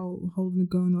about holding a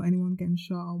gun or anyone getting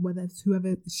shot, or whether it's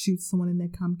whoever shoots someone in their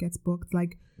camp gets booked.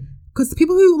 Like, because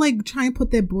people who like try and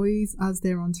put their boys as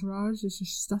their entourage,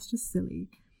 that's just silly.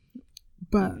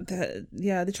 But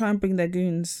they try and bring their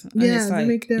goons. And yeah, it's like, they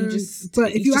make their.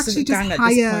 But if you actually just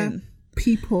hire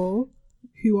people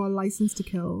who are licensed to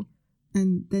kill,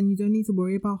 and then you don't need to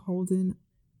worry about holding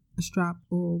a strap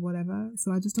or whatever.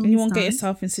 So I just don't. And you won't get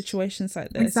yourself in situations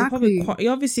like this. Exactly.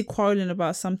 You're obviously quarreling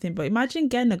about something, but imagine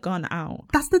getting a gun out.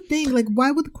 That's the thing. Like, why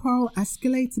would the quarrel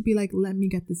escalate to be like, "Let me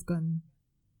get this gun"?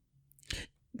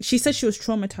 She said she was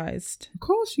traumatized. Of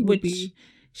course, she would be.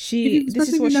 This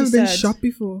is what she said. Been shot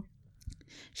before.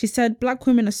 She said, black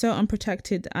women are so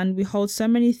unprotected and we hold so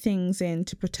many things in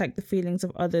to protect the feelings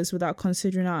of others without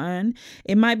considering our own.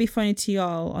 It might be funny to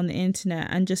y'all on the internet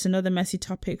and just another messy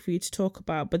topic for you to talk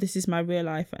about, but this is my real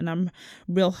life and I'm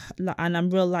real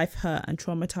life hurt and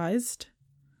traumatized.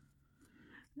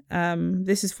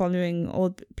 This is following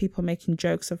all people making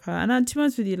jokes of her. And to be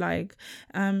honest with you, like,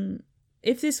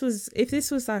 if this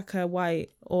was like a white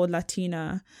or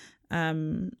Latina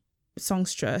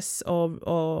songstress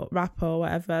or rapper or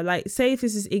whatever, like say if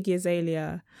this is Iggy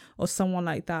Azalea or someone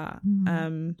like that,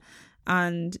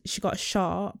 and she got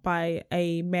shot by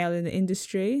a male in the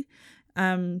industry,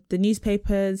 the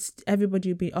newspapers, everybody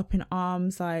would be up in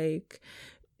arms, like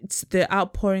it's the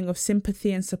outpouring of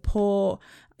sympathy and support.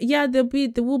 Yeah, there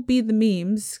will be the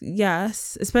memes,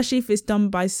 yes, especially if it's done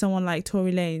by someone like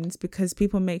Tory Lanez, because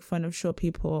people make fun of short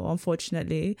people,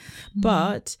 unfortunately.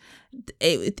 But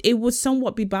it would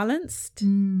somewhat be balanced.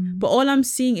 But all I'm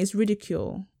seeing is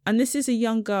ridicule. And this is a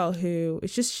young girl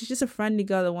she's just a friendly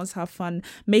girl that wants to have fun,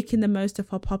 making the most of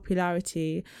her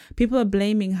popularity. People are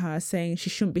blaming her, saying she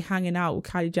shouldn't be hanging out with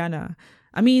Kylie Jenner.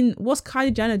 I mean, what's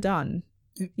Kylie Jenner done?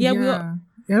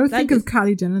 I don't think of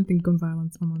Kylie Jenner and think gun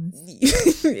violence, if I'm honest.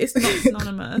 It's not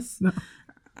synonymous. No.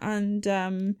 And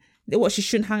she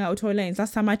shouldn't hang out with Tory Lanez.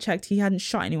 Last time I checked, he hadn't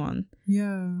shot anyone.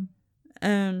 Yeah.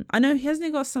 I know he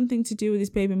hasn't got something to do with his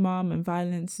baby mom and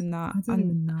violence and that. I don't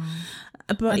even know.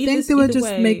 But I think they were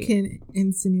just making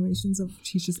insinuations of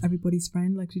she's just everybody's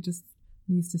friend. Like, she just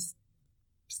needs to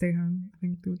stay home. I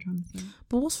think they were trying to say.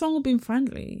 But what's wrong with being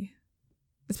friendly?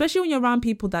 Especially when you're around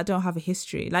people that don't have a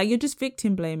history. Like, you're just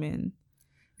victim blaming.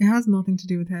 It has nothing to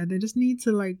do with her. They just need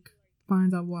to like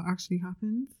find out what actually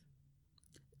happened.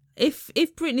 If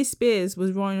Britney Spears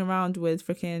was running around with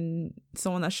freaking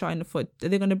someone that shot in the foot,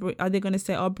 are they gonna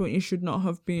say, oh, Britney should not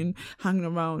have been hanging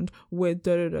around with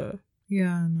da da da?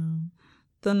 Yeah, no,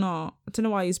 they're not. I don't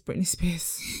know why I use Britney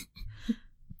Spears.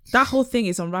 That whole thing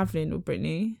is unraveling with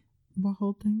Britney. What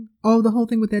whole thing? Oh, the whole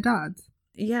thing with their dad.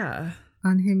 Yeah,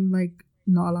 and him like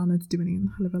not allowing her to do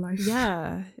anything, live her life.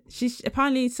 Yeah, she's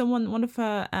apparently one of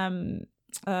her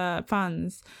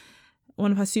fans,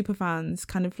 one of her super fans,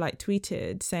 kind of like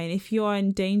tweeted saying, if you are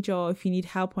in danger or if you need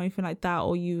help or anything like that,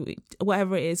 or you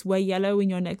whatever it is, wear yellow in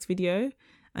your next video.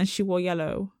 And she wore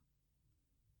yellow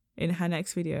in her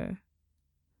next video.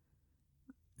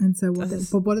 And so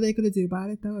what are they going to do about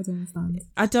it though? I don't understand.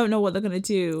 I don't know what they're going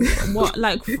to do.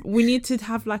 We need to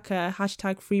have like a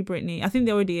hashtag free Britney. I think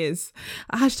there already is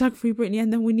a hashtag free Britney,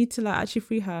 and then we need to like actually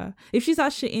free her. If she's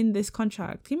actually in this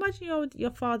contract, can you imagine your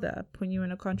father putting you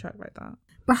in a contract like that?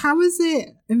 But how is it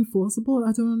enforceable?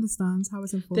 I don't understand how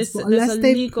it's enforceable. Unless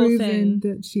they've proven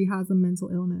that she has a mental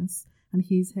illness and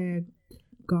he's her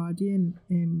guardian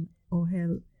or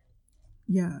her...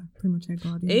 Yeah, pretty much her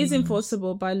guardian. It is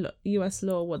enforceable by US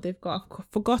law, what they've got. I've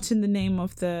forgotten the name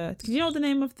of the... Do you know the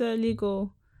name of the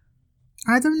legal...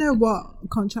 I don't know what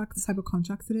type of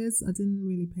contract it is. I didn't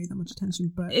really pay that much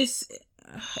attention, but...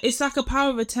 It's like a power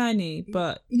of attorney,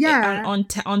 but yeah, on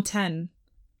 10.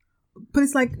 But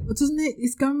it's like, doesn't it?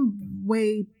 It's going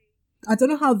way. I don't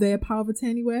know how their power of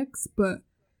attorney works, but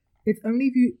it's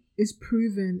only if it's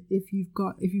proven if you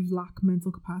lack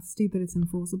mental capacity that it's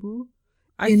enforceable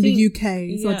the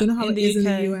UK. So I don't know how it is in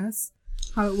the US,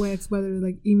 how it works. Whether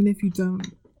like even if you don't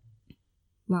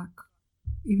lack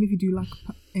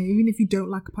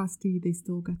capacity, they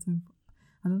still get to.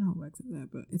 I don't know how it works there,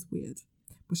 but it's weird.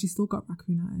 But she's still got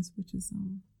raccoon eyes, which is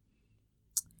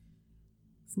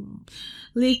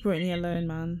leave Brittany alone,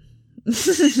 man.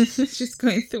 She's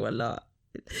going through a lot.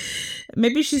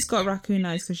 Maybe she's got raccoon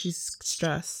eyes because she's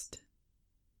stressed.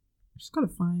 She's got a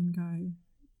fine guy.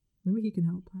 Maybe he can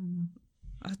help her.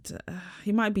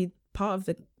 He might be part of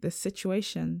the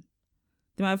situation.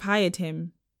 They might have hired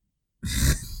him.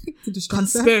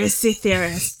 Conspiracy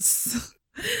theorists.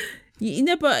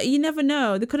 But you never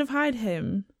know. They could have hired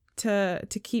him to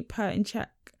keep her in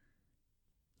check,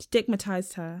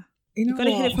 stigmatized her. You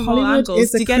gotta hit it from Hollywood all angles.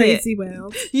 Is a you get crazy it?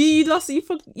 World. You lost. You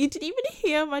didn't even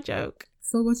hear my joke.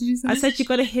 So what did you say? I said you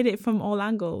gotta hit it from all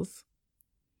angles.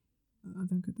 I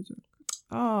don't get the joke.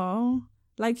 Oh,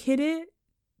 like hit it.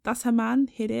 That's her man.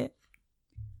 Hit it.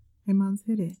 Her man's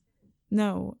hit it.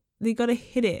 No, they gotta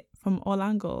hit it from all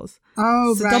angles.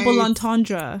 Oh, it's right. a double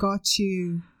entendre. Got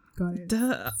you. Got it.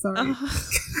 Duh. Sorry.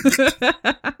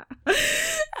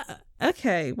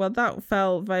 Okay, well that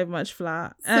fell very much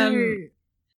flat. Sorry.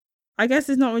 I guess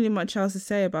there's not really much else to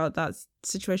say about that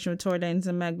situation with Tory Lanez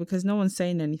and Meg because no one's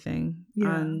saying anything.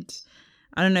 Yeah. And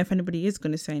I don't know if anybody is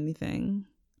going to say anything.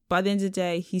 But at the end of the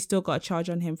day, he's still got a charge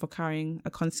on him for carrying a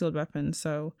concealed weapon.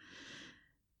 So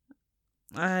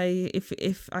I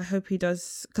hope he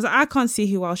does, because I can't see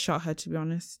who else shot her, to be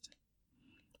honest.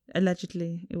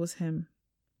 Allegedly, it was him.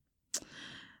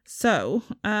 So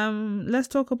let's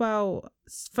talk about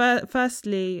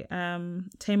firstly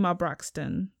Tamar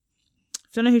Braxton.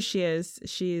 If you don't know who she is,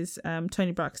 she's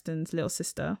Tony Braxton's little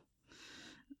sister,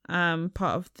 part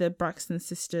of the Braxton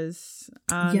sisters,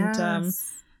 and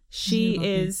she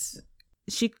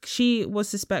was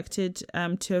suspected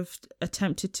to have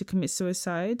attempted to commit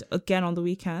suicide again on the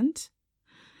weekend.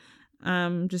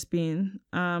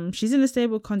 She's in a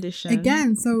stable condition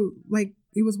again. So like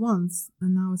it was once,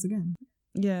 and now it's again.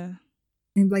 Yeah,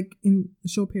 in a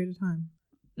short period of time.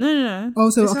 No. Oh,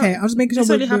 so okay. I was making sure. This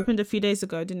only happened a few days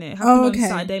ago, didn't it? It happened on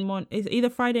Saturday morning. It's either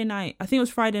Friday night. I think it was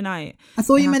Friday night. I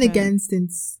thought you meant again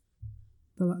since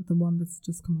the one that's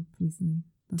just come up recently.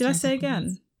 Did I say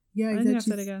again? Yeah, I think I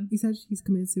said again. He said she's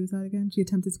committed suicide again. She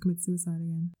attempted to commit suicide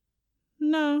again.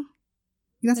 No.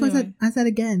 That's what I said. I said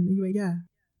again. You went, yeah.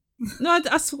 No, I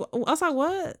was like,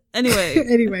 what? Anyway.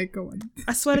 Anyway, go on.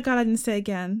 I swear to God, I didn't say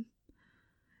again.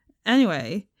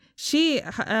 Anyway, she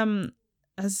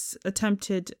has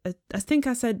attempted, I think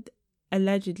I said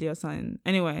allegedly or something.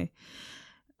 Anyway,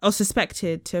 or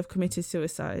suspected to have committed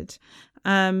suicide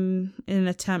in an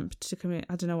attempt to commit,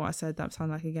 I don't know what I said, that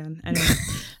sounded like again. Anyway,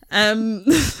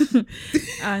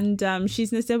 and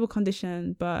she's in a stable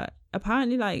condition, but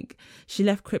apparently like she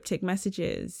left cryptic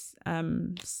messages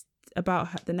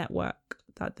about the network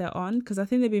that they're on, because I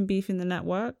think they've been beefing the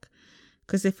network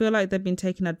because they feel like they've been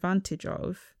taken advantage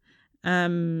of.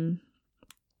 In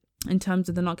terms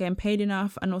of they're not getting paid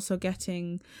enough, and also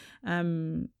getting they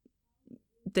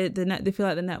feel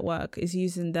like the network is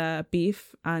using their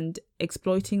beef and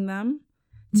exploiting them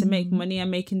to make money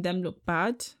and making them look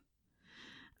bad,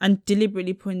 and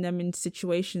deliberately putting them in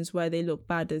situations where they look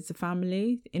bad as a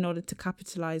family in order to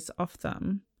capitalize off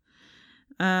them.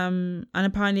 And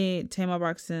apparently Tamar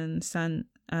Braxton sent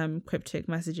cryptic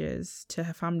messages to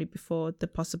her family before the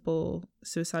possible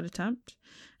suicide attempt,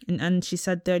 and she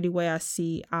said the only way I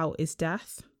see out is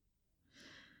death.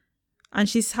 And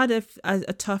she's had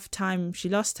a tough time. She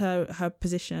lost her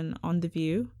position on The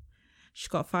View. She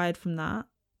got fired from that.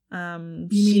 You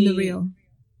mean The Real?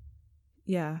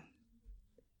 Yeah.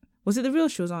 Was it The Real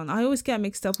she was on? I always get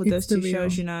mixed up with those two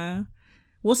shows, you know.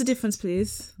 What's the difference,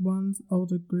 please? One's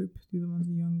older group, the other one's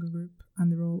a younger group,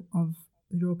 and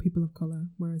they're all people of colour,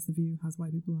 whereas The View has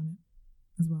white people on it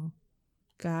as well.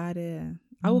 Got it.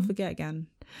 I will forget again.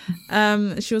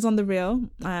 She was on The Real.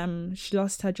 She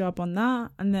lost her job on that,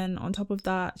 and then on top of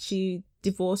that, she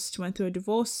went through a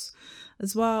divorce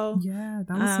as well. Yeah,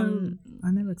 that was I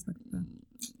never expected that.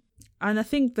 And I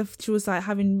think she was like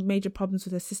having major problems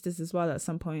with her sisters as well at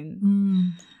some point.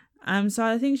 So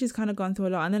I think she's kind of gone through a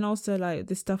lot, and then also like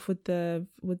the stuff with the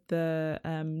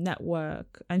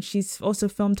network, and she's also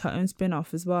filmed her own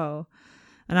spin-off as well.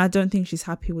 And I don't think she's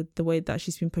happy with the way that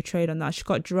she's been portrayed on that. She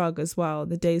got drugged as well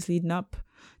the days leading up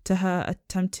to her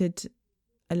attempted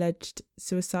alleged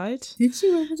suicide. Did she?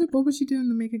 What was she doing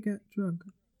to make her get drugged?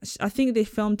 I think they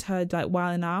filmed her like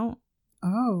wilding out.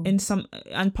 Oh. In some,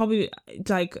 and probably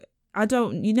like,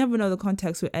 you never know the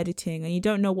context with editing, and you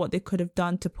don't know what they could have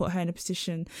done to put her in a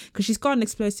position, because she's got an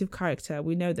explosive character.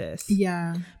 We know this.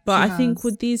 Yeah. But I think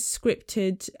with these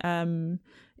scripted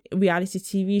reality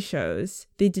TV shows,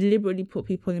 they deliberately put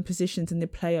people in positions and they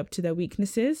play up to their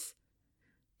weaknesses.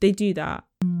 They do that.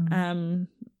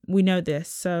 We know this.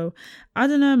 So I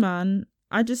don't know, man.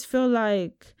 I just feel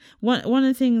like one of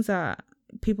the things that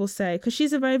people say, because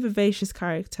she's a very vivacious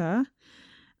character,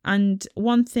 and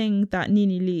one thing that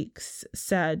Nene Leakes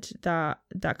said that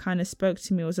kind of spoke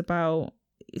to me was about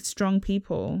strong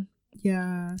people.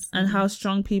 Yeah. And how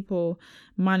strong people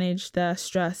manage their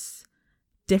stress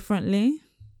differently.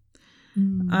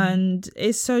 And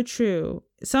it's so true.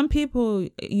 Some people,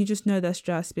 you just know they're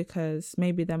stressed because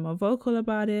maybe they're more vocal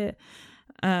about it,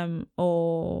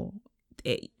 or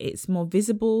it's more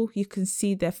visible. You can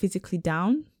see they're physically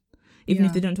down, even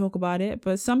if they don't talk about it.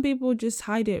 But some people just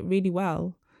hide it really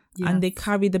well. Yes. And they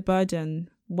carry the burden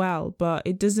well, but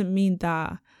it doesn't mean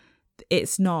that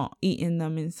it's not eating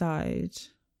them inside.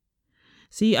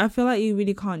 So I feel like you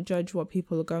really can't judge what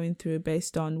people are going through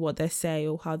based on what they say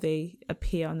or how they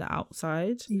appear on the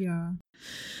outside. Yeah.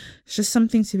 It's just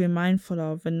something to be mindful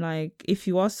of. And like, if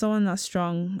you are someone that's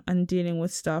strong and dealing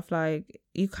with stuff, like,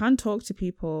 you can talk to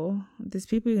people. There's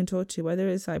people you can talk to, whether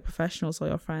it's like professionals or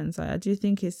your friends. Like, I do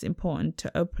think it's important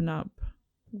to open up,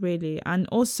 really. And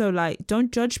also, like,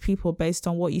 don't judge people based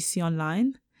on what you see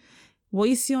online. What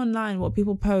you see online, what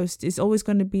people post, is always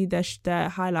going to be their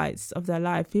highlights of their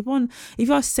life. If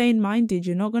you're sane-minded,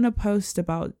 you're not going to post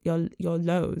about your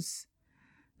lows.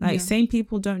 Like, sane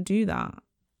people don't do that.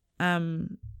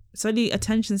 So the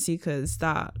attention seekers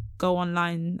that go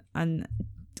online and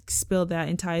spill their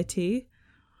entire tea.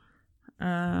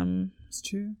 It's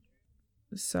true.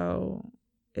 So,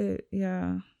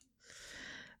 yeah.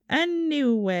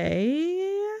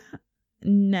 Anyway,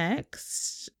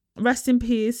 next, rest in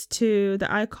peace to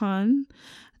the icon,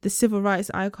 the civil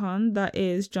rights icon that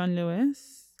is John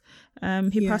Lewis.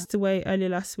 He passed away early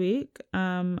last week,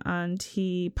 and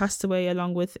he passed away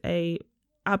along with a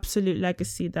absolute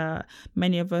legacy that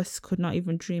many of us could not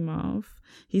even dream of.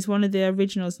 He's one of the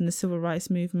originals in the civil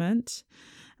rights movement.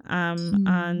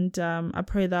 And I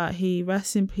pray that he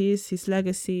rests in peace. His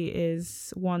legacy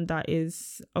is one that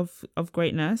is of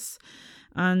greatness.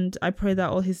 And I pray that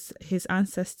all his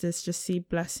ancestors just see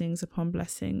blessings upon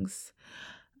blessings.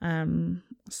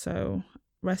 So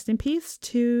rest in peace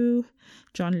to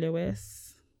John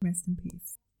Lewis. Rest in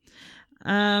peace.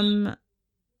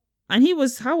 And he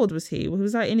was, how old was he? He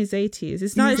was like in his 80s.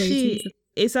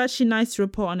 It's actually nice to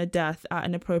report on a death at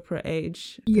an appropriate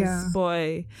age. Yeah.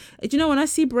 Boy, do you know, when I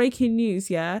see breaking news,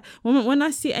 when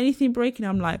I see anything breaking,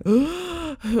 I'm like, who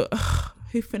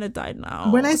finna die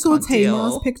now? When I saw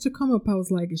Tamar's picture come up, I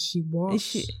was like, is she what?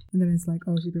 And then it's like,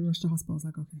 oh, she's been rushed to hospital. I was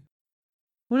like, okay.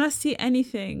 When I see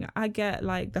anything, I get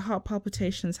like the heart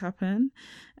palpitations happen.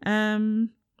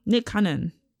 Nick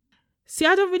Cannon. See,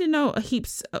 I don't really know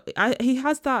heaps. He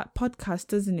has that podcast,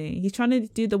 doesn't he? He's trying to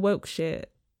do the woke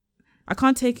shit. I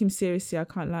can't take him seriously, I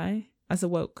can't lie, as a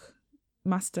woke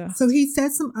master. So he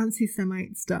said some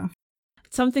anti-Semite stuff.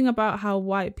 Something about how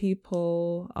white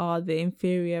people are the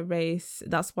inferior race.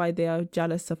 That's why they are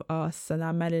jealous of us and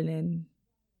our melanin.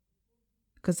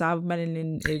 Because our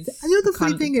melanin is... I know the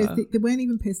funny thing is, they weren't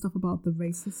even pissed off about the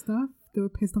racist stuff. They were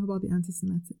pissed off about the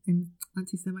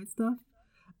anti-Semite stuff.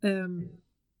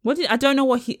 I don't know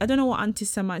what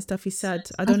anti-Semite stuff he said.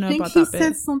 I don't know about that bit. He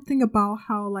said something about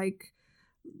how, like,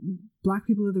 black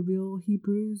people are the real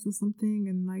Hebrews or something,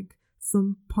 and like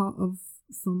some part of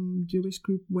some Jewish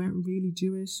group weren't really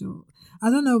Jewish, or I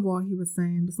don't know what he was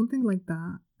saying, but something like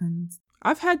that. And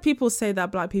I've heard people say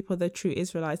that black people are the true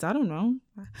Israelites. I don't know.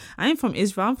 I ain't from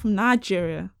Israel. I'm from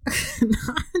Nigeria.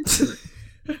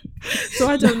 So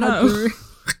I don't know.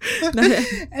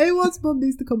 Everyone's mom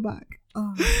needs to come back.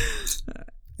 Oh.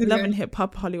 Love and Hip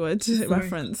Hop Hollywood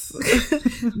reference.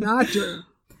 Nigeria.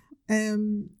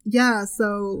 Yeah,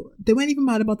 so they weren't even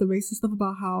mad about the racist stuff,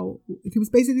 about how he was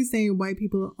basically saying white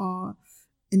people are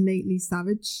innately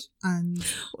savage, and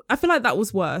I feel like that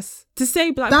was worse. To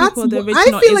say black people are the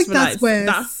original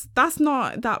Israelites, that's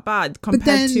not that bad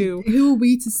compared to... who are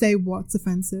we to say what's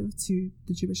offensive to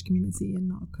the Jewish community and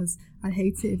not? Because I'd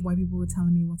hate it if white people were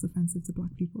telling me what's offensive to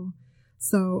black people.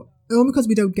 So only because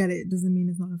we don't get it doesn't mean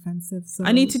it's not offensive. So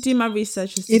I need to do my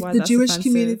research as to if why the that's Jewish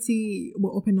offensive. community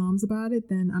were up in arms about it,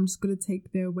 then I'm just going to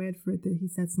take their word for it that he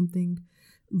said something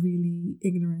really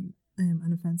ignorant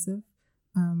and offensive.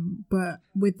 But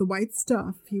with the white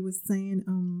stuff, he was saying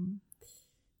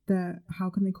how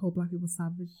can they call black people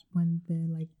savage when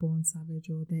they're like born savage,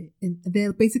 or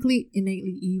they're basically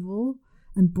innately evil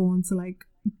and born to like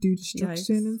do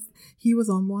destruction. He was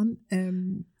on one.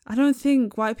 I don't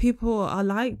think white people are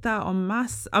like that en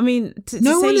masse. I mean, to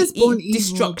no say one is born evil.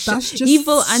 Destruction, That's just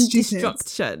evil and stupid.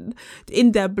 destruction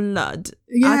in their blood.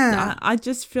 Yeah, I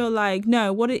just feel like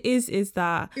no. What it is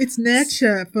that it's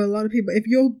nurture for a lot of people. If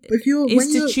you're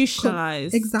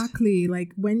institutionalized, exactly,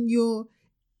 like when you're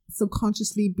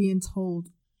subconsciously being told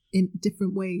in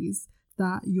different ways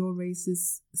that your race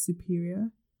is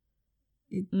superior.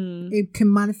 It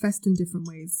can manifest in different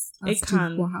ways as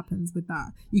to what happens with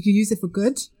that. You can use it for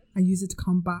good and use it to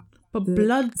combat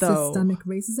blood, though, systemic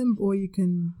racism, or you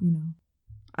can,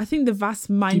 I think the vast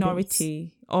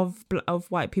minority of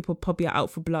white people probably are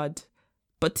out for blood.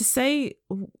 But to say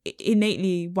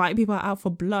innately white people are out for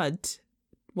blood,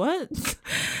 what?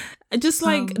 Just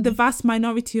like the vast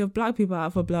minority of black people are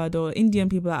out for blood, or Indian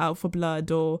people are out for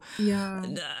blood, or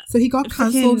so he got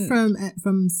cancelled from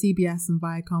CBS and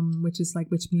Viacom, which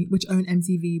own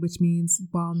MTV, which means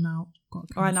Wild Now got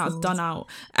cancelled. Right now it's done out,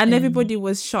 and everybody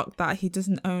was shocked that he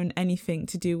doesn't own anything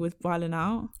to do with Wild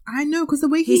Out. I know, because the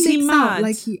way he makes out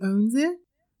like he owns it.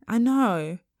 I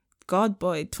know. God,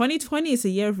 boy, 2020 is a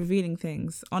year of revealing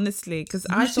things, honestly, because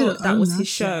I thought that was his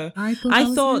show. I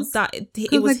thought that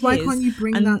it was his. Why can't you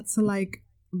bring that to like...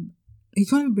 You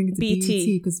can't even bring it to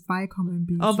BT because Viacom and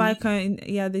BT. Oh, Viacom,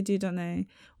 yeah, they do, don't they?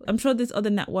 I'm sure there's other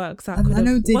networks that I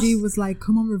know Diddy was like,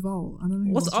 come on, Revolt. I don't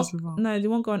know who watches Revolt. No, they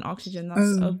won't go on Oxygen. That's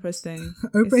Oprah's thing.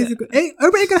 Oprah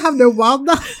ain't gonna have no Wild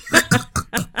Now.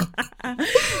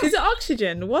 Is it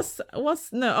Oxygen?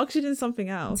 No, Oxygen's something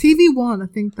else. TV1, I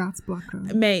think that's blacker.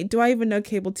 Mate, do I even know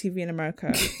cable TV in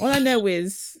America? All I know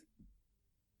is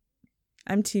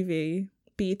MTV,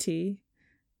 BT,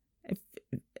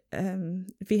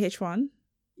 VH1.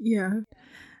 Yeah.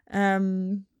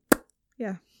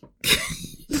 Yeah.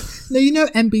 No,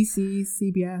 NBC,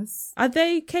 CBS. Are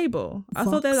they cable? Fox.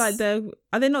 I thought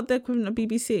are they not the equivalent of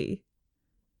BBC?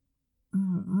 I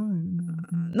don't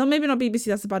know. No, maybe not BBC.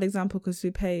 That's a bad example because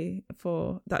we pay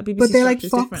for that. BBC, but they're like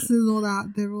Fox different. And all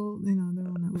that. They're all they're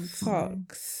all networks.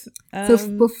 Fox.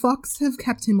 But Fox have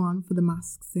kept him on for the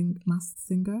Masked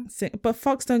Singer. But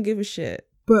Fox don't give a shit.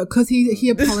 But because he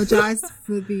apologized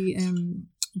for the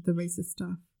racist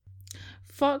stuff.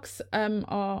 Fox I'm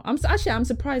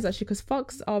surprised actually, because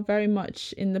Fox are very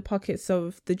much in the pockets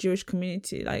of the Jewish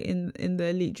community, like in the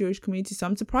elite Jewish community, so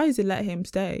I'm surprised they let him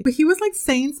stay. But he was like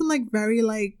saying some like very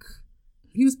like,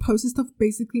 he was posting stuff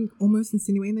basically almost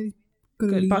insinuating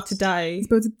that he's about to die, he's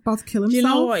about to kill himself. Do you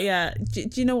know what? Yeah, do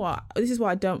you know what? This is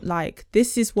what I don't like.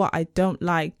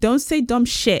 Don't say dumb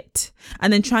shit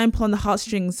and then try and pull on the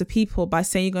heartstrings of people by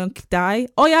saying you're going to die.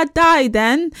 Oh yeah, die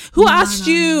then. Who asked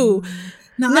you?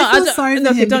 No, I feel sorry for him.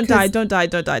 Okay, don't die.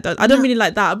 I don't mean it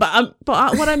like that. But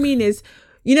what I mean is,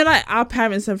 like our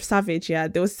parents are savage. Yeah,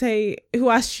 they will say, "Who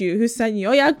asked you? Who sent you?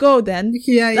 Oh yeah, go then."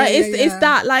 Yeah, It's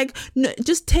that like, no,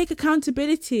 just take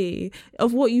accountability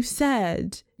of what you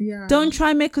said. Yeah. Don't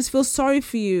try and make us feel sorry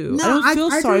for you. No, I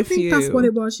don't feel sorry for you. I don't think that's what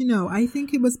it was. I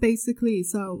think it was basically,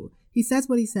 so he says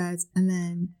what he says, and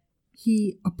then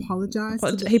he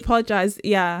apologized. He apologized,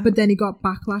 yeah. But then he got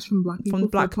backlash from black people. From the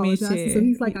black community. So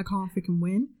he's like, I can't freaking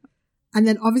win. And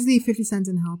then obviously 50 Cent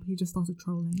didn't help. He just started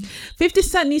trolling. 50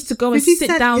 Cent needs to go and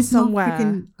sit down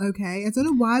somewhere. Okay. I don't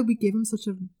know why we give him such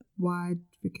a wide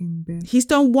freaking bit. He's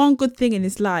done one good thing in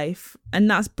his life, and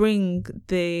that's bring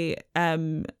the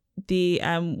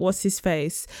what's his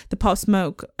face, the Pop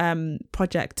Smoke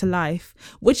project to life,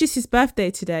 which is his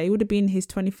birthday today. It would have been his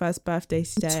 21st birthday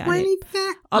today.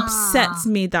 25th. Upsets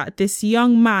me that this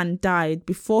young man died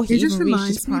before he even reached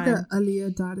his prime. It just reminds me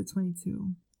that Aaliyah died at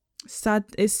 22. Sad.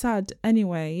 It's sad.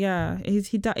 Anyway, yeah,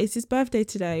 he died. It's his birthday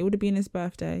today. It would have been his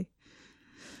birthday.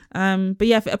 But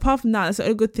yeah, apart from that, that's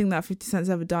a good thing that 50 Cent's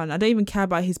ever done. I don't even care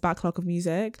about his backlog of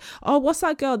music. Oh, what's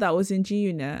that girl that was in G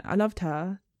Unit? I loved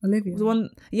her. Olivia.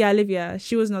 Olivia.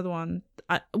 She was another one.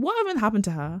 What even happened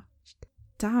to her?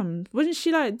 Damn. Wasn't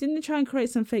she like, didn't they try and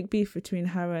create some fake beef between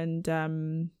her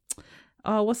and,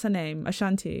 what's her name?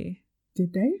 Ashanti.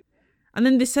 Did they? And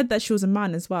then they said that she was a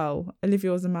man as well.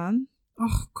 Olivia was a man.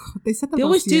 Oh, God. They said that. They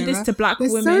always do this to black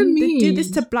women. So mean. They do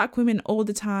this to black women all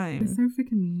the time. They're so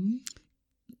freaking mean.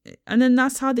 And then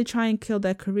that's how they try and kill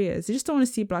their careers. They just don't want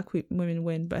to see black women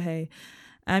win, but hey.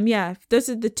 Yeah, those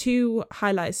are the two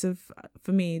highlights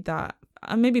for me that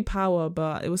maybe power,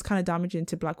 but it was kind of damaging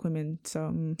to black women.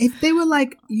 So if they were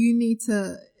like,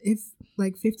 if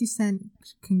like 50 Cent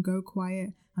can go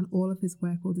quiet and all of his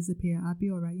work will disappear, I'd be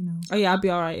all right, Oh yeah, I'd be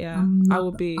all right. Yeah, I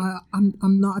would be.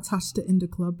 I'm not attached to Indie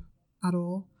Club at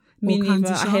all. Me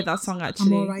neither. I hate that song actually.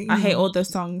 I'm all right, I hate all those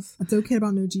songs. I don't care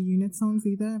about no G Unit songs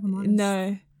either, if I'm honest.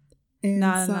 No.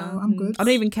 Nah. I'm good. I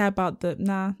don't even care about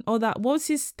all that. What was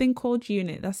his thing called? G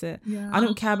Unit. That's it. Yeah. I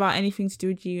don't care about anything to do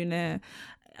with G Unit.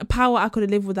 Power, I could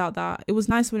have lived without that. It was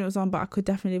nice when it was on, but I could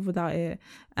definitely live without it.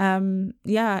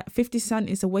 50 Cent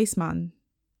is a waste man.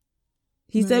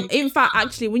 In fact,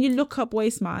 actually, when you look up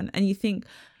waste man and you think,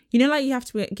 like you have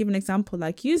to give an example,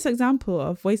 like use an example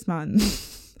of waste man.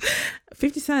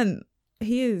 50 Cent,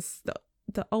 he is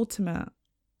the ultimate.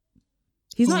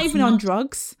 He's not even on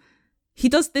drugs. He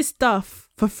does this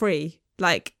stuff for free.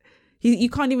 Like, you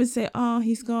can't even say,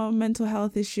 he's got a mental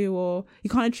health issue, or you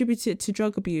can't attribute it to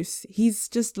drug abuse. He's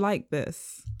just like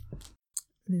this.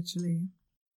 Literally.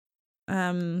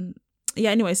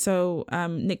 Anyway, so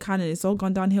Nick Cannon, it's all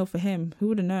gone downhill for him. Who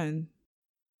would have known?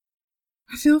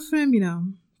 I feel for him,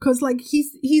 because like he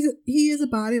is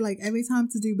about it. Like every time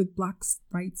to do with black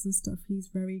rights and stuff, he's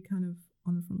very kind of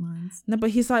on the front lines. No,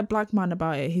 but he's like black man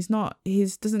about it. He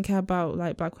doesn't care about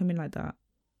like black women like that.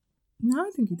 No,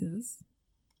 I think he does.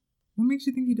 What makes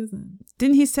you think he doesn't?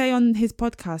 Didn't he say on his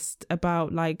podcast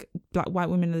about like black white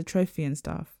women as a trophy and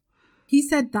stuff? He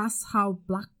said that's how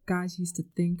black guys used to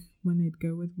think when they'd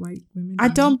go with white women. I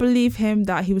don't believe him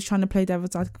that he was trying to play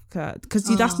devil's advocate, because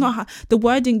that's not how the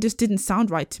wording just didn't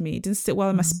sound right to me. It didn't sit well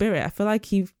in my spirit. I feel like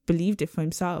he believed it for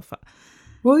himself.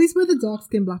 Well, he's with a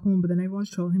dark-skinned black woman, but then everyone's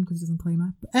trolling him because he doesn't claim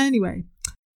her. But anyway.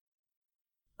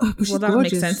 That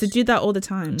makes sense. They do that all the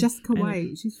time. Jessica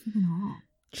White, she's freaking hot.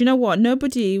 Do you know what?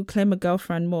 Nobody will claim a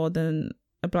girlfriend more than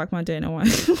a black man dating a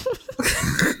white.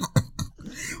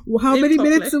 Well, how many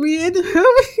minutes are we in?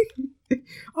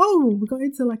 Oh, we got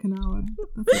into like an hour.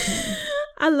 That's okay.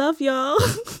 I love y'all.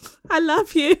 I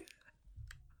love you.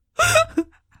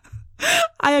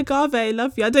 I agave,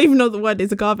 love you. I don't even know what the word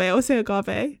is. Agave. I always say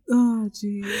agave. Oh,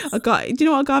 jeez. Do you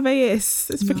know what agave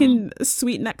is? It's freaking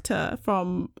sweet nectar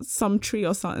from some tree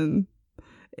or something.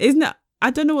 Isn't it? I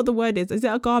don't know what the word is. Is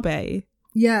it agave?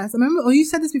 Yes, I remember. Oh, you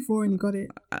said this before and you got it.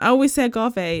 I always say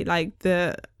agave, like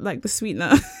the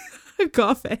sweetener.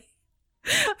 Agave.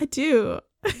 I do.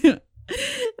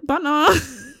 But no.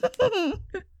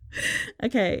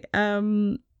 Okay.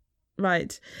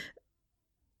 Right.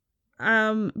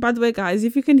 By the way, guys,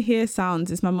 if you can hear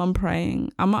sounds, it's my mum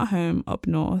praying. I'm at home up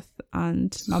north,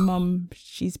 and my mum,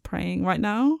 she's praying right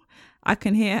now. I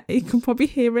can hear. You can probably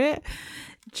hear it.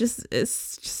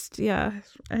 It's just yeah.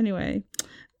 Anyway,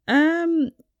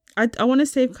 I want to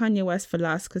save Kanye West for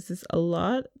last because there's a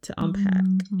lot to unpack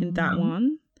in that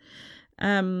one.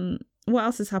 What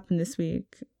else has happened this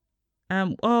week?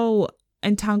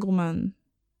 Entanglement.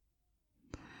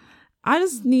 I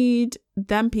just need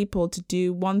them people to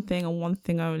do one thing and one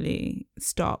thing only.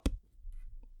 Stop.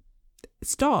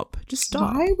 Just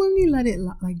stop. Why won't you let it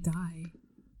like die?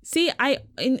 See,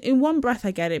 in one breath I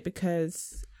get it,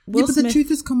 because Will Smith, the truth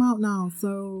has come out now,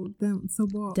 so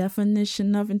what?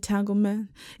 Definition of entanglement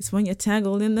is when you're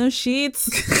tangled in those sheets.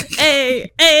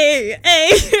 Hey.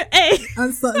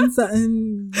 And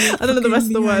something. I don't know the rest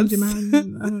of the words. I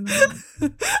don't know.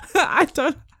 I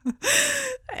don't.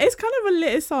 It's kind of a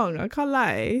lit song, I can't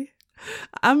lie.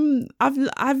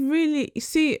 I've really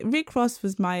see Rick Ross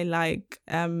was my like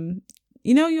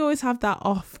you always have that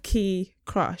off key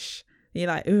crush. You're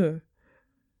like, ugh.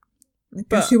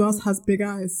 But who else has big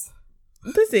eyes?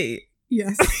 Does he?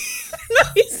 Yes. No,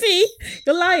 you see,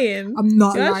 you're lying. I'm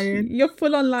not lying. You're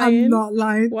full on lying. I'm not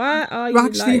lying. Why are you lying?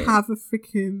 You actually lying? have a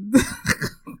freaking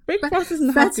Rick Ross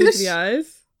doesn't have googly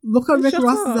eyes. Look at Rick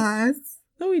Ross's eyes.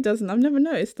 No, he doesn't. I've never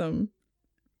noticed them.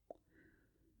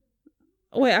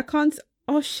 Wait, I can't.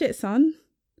 Oh shit, son.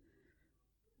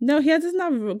 No, he doesn't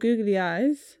have googly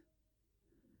eyes.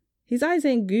 His eyes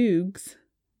ain't googs.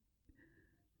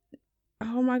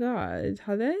 Oh my god,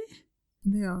 are they?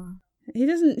 They are.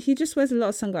 He just wears a lot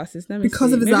of sunglasses.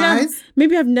 Because of his eyes?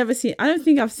 Maybe I've never seen. I don't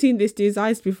think I've seen this dude's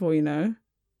eyes before,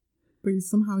 But you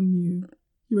somehow knew.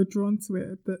 You were drawn to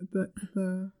it.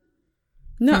 The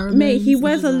No, mate, he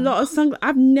wears a lot of sunglasses.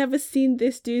 I've never seen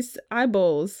this dude's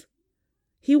eyeballs.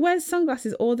 He wears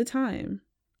sunglasses all the time.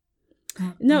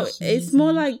 No, it's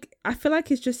more like, I feel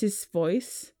like it's just his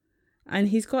voice. And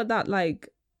he's got that, like,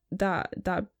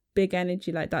 that big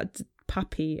energy, like that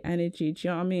puppy energy. Do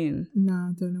you know what I mean? No,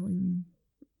 I don't know what you mean.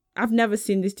 I've never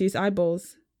seen this dude's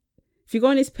eyeballs. If you go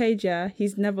on his page,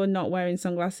 he's never not wearing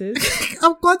sunglasses.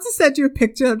 I'm going to send you a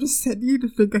picture. I've just sent you the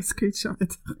thing I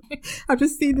screenshotted. I've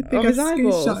just seen the thing I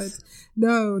screenshotted.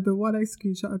 No, the one I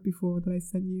screenshotted before that I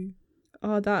sent you.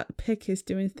 Oh, that pic is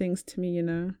doing things to me,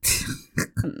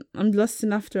 I'm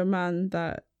lusting after a man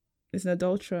that is an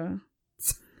adulterer.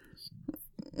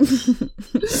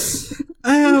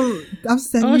 I've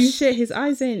sent Oh you. shit, his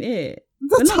eyes ain't it.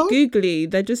 They're not googly.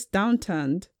 They're just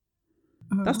downturned.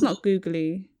 That's not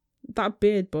googly. That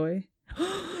beard, boy.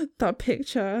 That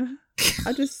picture.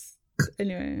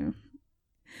 Anyway.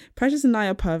 Precious and I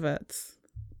are perverts.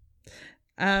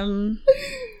 To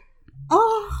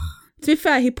be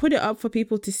fair, he put it up for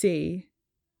people to see.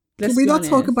 Can we not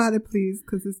talk about it, please?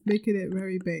 Because it's making it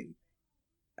very big.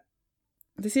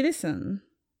 Does he listen?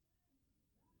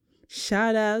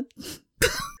 Shout out.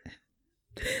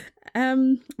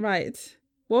 Right.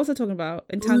 What was I talking about?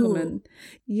 Entanglement. Ooh.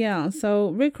 Yeah, so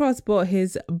Rick Ross brought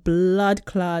his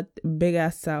blood-clad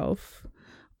big-ass self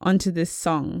onto this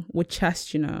song with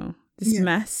Chest, this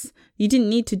mess. You didn't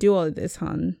need to do all of this,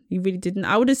 hon. You really didn't.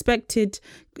 I would have expected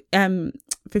 50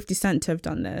 Cent to have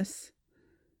done this.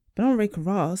 But not Rick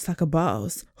Ross, like a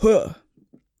boss. Huh.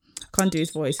 Can't do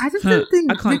his voice. I just didn't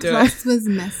think Rick Ross was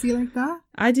messy like that.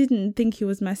 I didn't think he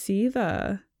was messy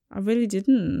either. I really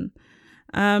didn't.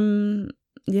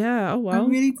 Yeah, oh well. I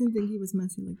really didn't think he was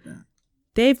messy like that.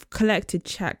 They've collected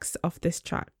checks off this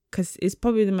track because it's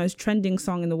probably the most trending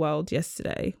song in the world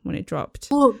yesterday when it dropped.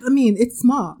 Well, I mean, it's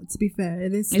smart, to be fair.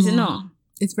 It is smart. Is it not?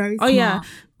 It's very smart. Oh, yeah.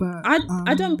 But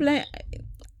I don't blame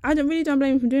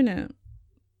him for doing it.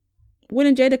 Will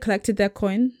and Jada collected their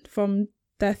coin from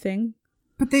their thing.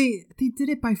 But they did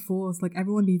it by force. Like,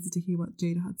 everyone needed to hear what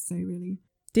Jada had to say, really.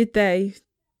 Did they?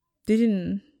 They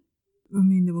didn't. I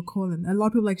mean, they were calling. A lot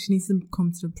of people she needs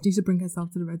to bring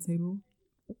herself to the red table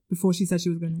before she said she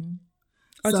was going to.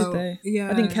 Oh, did they? Yeah.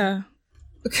 I didn't care.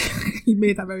 You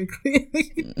made that very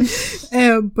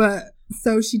clear. But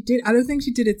so she did. I don't think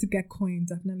she did it to get coin.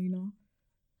 Definitely not.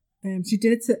 She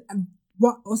did it to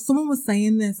or someone was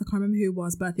saying this. I can't remember who it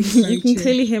was, but I think it's very you can true.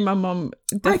 Clearly hear my mum.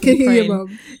 I can hear your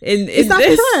mum. Is that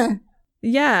her?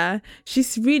 Yeah,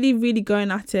 she's really, really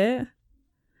going at it.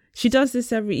 She does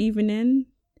this every evening.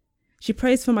 She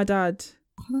prays for my dad.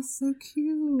 Oh, that's so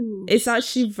cute. It's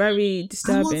actually very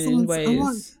disturbing in ways. I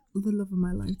want the love of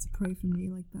my life to pray for me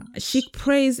like that. She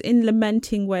prays in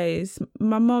lamenting ways.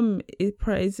 My mum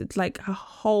prays. It's like her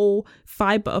whole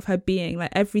fibre of her being,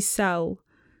 like every cell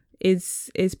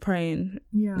is praying.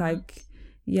 Yeah. Like,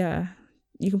 yeah.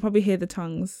 You can probably hear the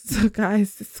tongues. So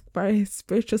guys, it's a very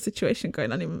spiritual situation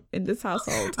going on in this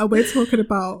household. And we're talking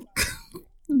about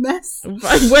mess.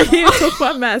 We're here talking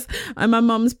about mess. And my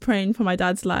mum's praying for my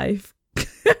dad's life.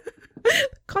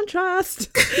 Contrast.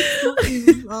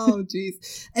 Oh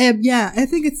jeez. Yeah, I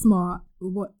think it's smart.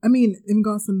 In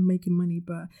regards to making money,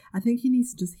 but I think he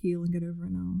needs to just heal and get over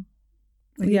it now.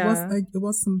 It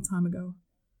was some time ago.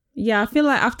 Yeah, I feel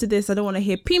like after this I don't want to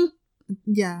hear pim.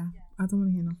 Yeah, I don't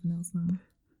want to hear nothing else now.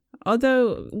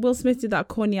 Although Will Smith did that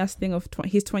corny ass thing of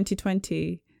his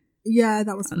 2020. Yeah,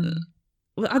 that was funny.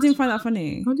 I didn't find that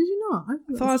funny. Oh, did you not? I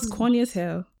thought it was corny as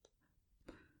hell.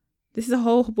 This is a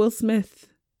whole Will Smith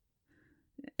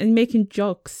and making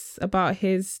jokes about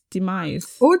his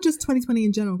demise. Or just 2020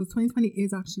 in general, because 2020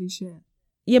 is actually shit.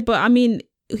 Yeah, but I mean,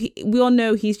 we all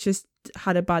know he's just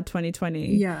had a bad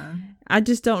 2020. Yeah. I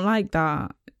just don't like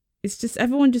that. It's just,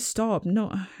 everyone just stop.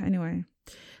 No, anyway.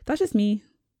 That's just me.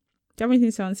 Do you have anything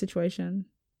to say on the situation?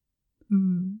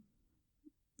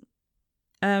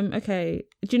 Okay.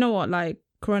 Do you know what? Like,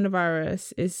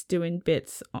 coronavirus is doing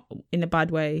bits in a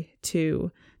bad way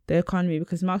to the economy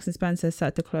because Marks and Spencer is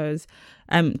set to close,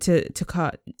 to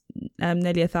cut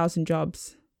nearly 1,000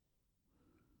 jobs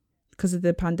because of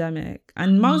the pandemic.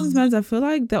 And Marks and Spencer, I feel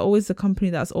like they're always a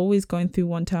company that's always going through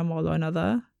one turmoil or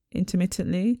another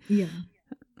intermittently. Yeah.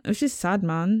 It's just sad,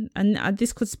 man. And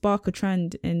this could spark a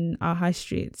trend in our high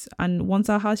streets. And once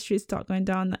our high streets start going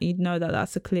down, you'd know that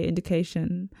that's a clear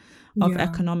indication of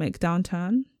economic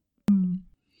downturn.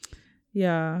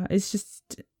 Yeah, it's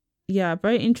just,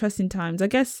 very interesting times. I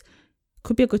guess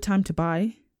could be a good time to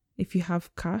buy if you have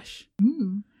cash.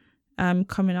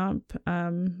 Coming up.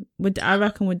 I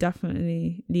reckon we're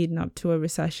definitely leading up to a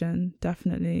recession.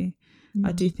 Definitely. Yeah.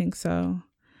 I do think so.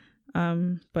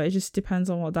 But it just depends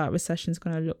on what that recession is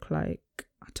going to look like.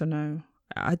 I don't know.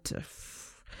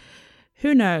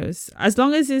 Who knows? As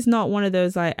long as it's not one of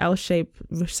those like L-shaped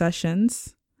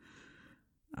recessions,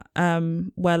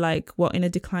 where like we're in a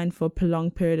decline for a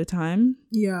prolonged period of time.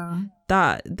 Yeah.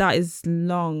 That is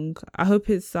long. I hope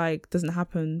it's like doesn't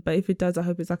happen. But if it does, I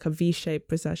hope it's like a V-shaped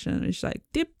recession. It's like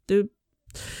dip doop.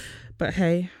 But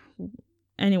hey,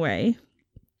 anyway.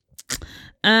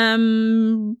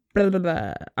 Blah, blah,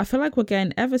 blah. I feel like we're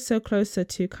getting ever so closer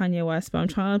to Kanye West, but I'm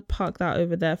trying to park that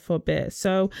over there for a bit.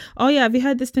 So, have you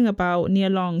heard this thing about Nia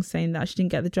Long saying that she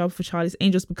didn't get the job for Charlie's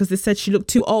Angels because they said she looked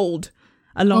too old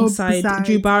alongside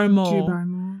Drew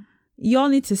Barrymore? Y'all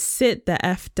need to sit the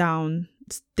F down.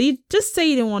 They just say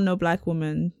you didn't want no black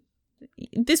woman.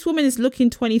 This woman is looking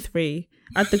 23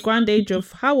 at the grand age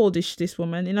of, how old is this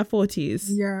woman? In her 40s?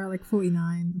 Yeah, like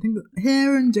 49. I think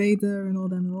hair and Jada and all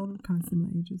them are all kind of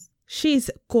similar ages. She's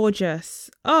gorgeous.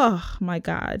 Oh my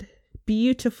God.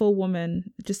 Beautiful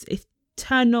woman. Just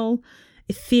eternal,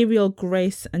 ethereal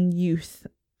grace and youth.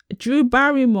 Drew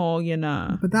Barrymore, you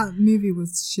know. But that movie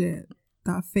was shit.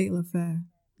 That Fatal Affair.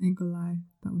 Ain't gonna lie.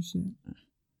 That was shit.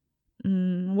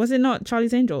 Was it not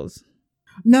Charlie's Angels?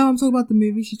 No, I'm talking about the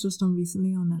movie she just done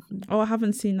recently on Netflix. Oh, I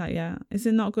haven't seen that yet. Is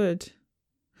it not good?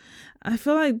 I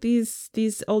feel like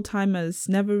these old timers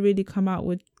never really come out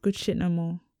with good shit no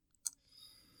more.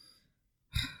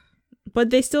 But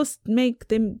they still make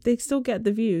them. They still get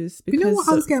the views. Because, you know what?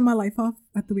 I was getting my life off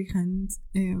at the weekend.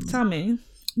 Tell me.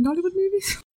 Nollywood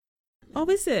movies. Oh,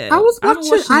 is it? I was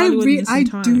watching. I do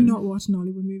time. not watch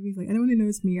Nollywood movies. Like anyone who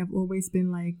knows me, I've always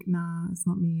been like, nah, it's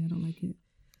not me. I don't like it.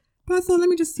 But I thought, let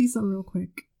me just see something real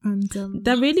quick. And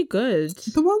they're really good.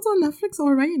 The ones on Netflix are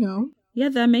alright, you know. Yeah,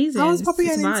 they're amazing. I was probably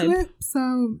getting into it,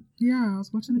 so yeah, I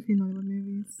was watching a few Nollywood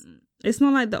movies. It's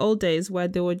not like the old days where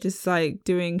they were just like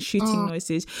doing shooting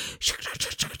noises.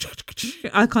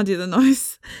 I can't do the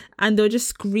noise, and they were just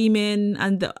screaming,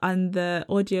 and the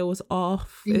audio was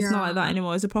off. It's not like that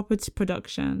anymore. It's a proper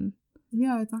production.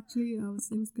 Yeah, it's actually it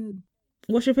was good.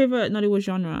 What's your favorite Nollywood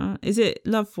genre? Is it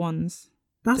loved ones?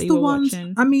 That's the ones.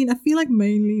 Watching? I mean, I feel like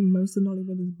mainly most of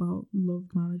Nollywood is about love,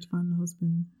 marriage, find a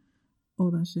husband,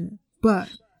 all that shit. But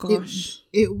gosh,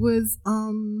 it was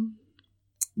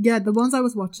yeah, the ones I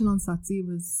was watching on Satsy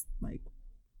was like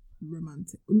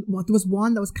romantic. Well, there was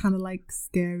one that was kind of like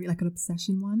scary, like an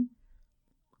obsession one,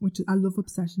 which I love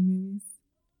obsession movies.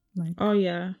 Like, oh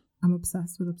yeah, I'm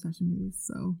obsessed with obsession movies.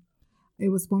 So it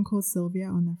was one called Sylvia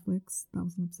on Netflix. That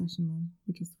was an obsession one,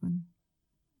 which was fun.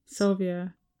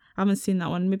 Sylvia. I haven't seen that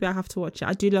one. Maybe I have to watch it.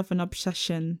 I do love an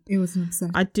obsession. It was an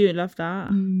obsession. I do love that.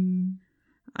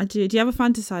 I do. Do you ever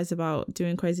fantasize about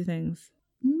doing crazy things?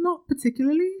 Not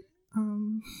particularly.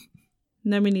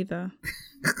 No, me neither.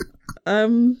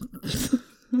 No,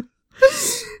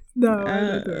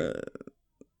 I don't.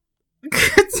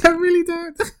 I really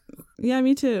don't. Yeah,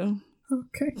 me too.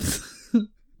 Okay.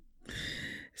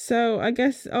 So I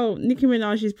guess Nicki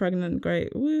Minaj is pregnant.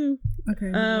 Great. Woo.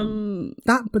 Okay.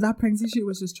 That pregnancy shoot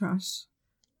was just trash.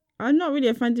 I'm not really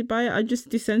offended by it. I'm just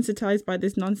desensitized by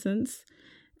this nonsense.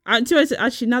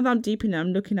 Actually, now that I'm deep in it,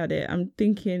 I'm looking at it. I'm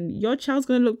thinking, your child's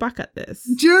gonna look back at this.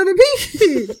 Do you know what I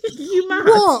mean? You mad?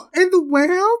 What in the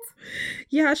world?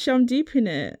 Yeah, actually, I'm deep in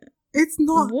it. It's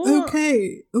not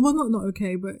okay. Well, not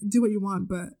okay, but do what you want.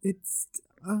 But it's.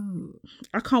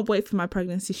 I can't wait for my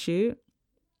pregnancy shoot.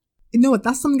 You know what?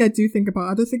 That's something I do think about.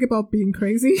 I don't think about being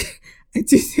crazy. I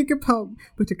do think about,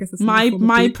 which I guess is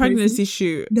my pregnancy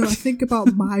shoot. No, I think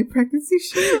about my pregnancy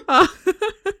shoot. I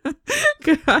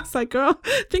was like, girl,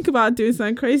 think about doing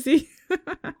something crazy.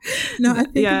 No, I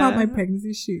think about my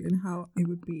pregnancy shoot and how it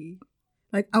would be.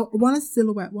 Like, I want a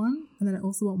silhouette one, and then I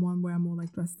also want one where I'm more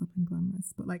like dressed up and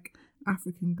glamorous, but like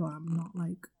African glam, not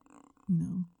like, you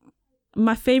know.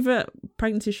 My favorite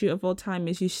pregnancy shoot of all time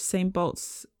is Usain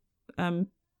Bolt's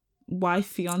wife,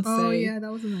 fiance. Oh yeah,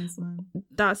 that was a nice one.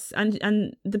 That's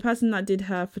and the person that did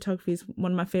her photography is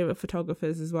one of my favorite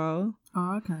photographers as well.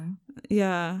 Oh, okay.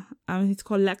 Yeah, he's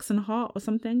called Lex and Hart or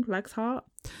something. Lex Hart,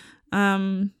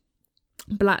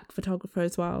 black photographer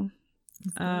as well.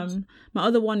 My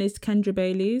other one is Kendra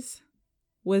Bailey's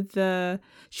with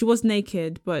she was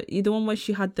naked, but the one where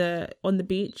she had on the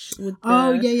beach with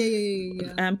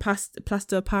yeah.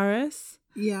 Plaster of Paris.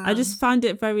 Yeah, I just found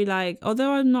it very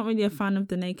although I'm not really a fan of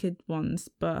the naked ones,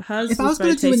 but hers. If I was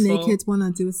going to do a naked one,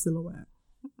 I'd do a silhouette.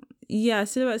 Yeah,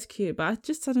 silhouette's cute, but I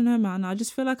don't know, man. I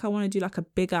just feel like I want to do like a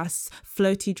big ass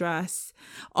floaty dress.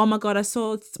 Oh my god, I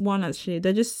saw one actually.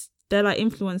 They're like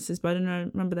influencers, but I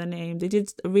don't remember their name. They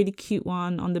did a really cute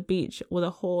one on the beach with a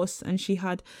horse, and she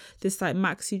had this like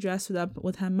maxi dress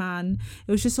with her man.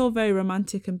 It was just all very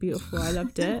romantic and beautiful. I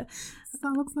loved it.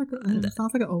 That looks like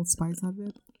sounds like an Old Spice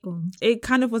advert. It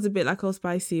kind of was a bit like Old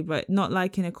Spicy, but not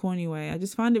like in a corny way. I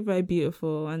just found it very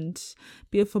beautiful and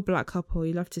beautiful black couple.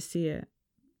 You love to see it.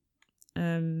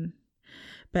 But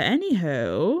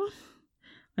anyhow,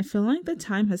 I feel like the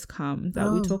time has come that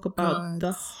we talk about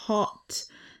the hot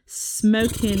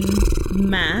smoking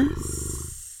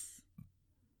mess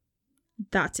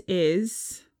that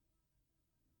is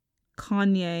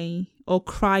Kanye or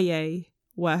Krye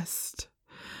West.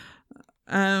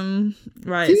 Right,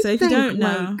 so if you don't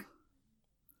know,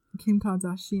 Kim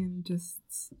Kardashian just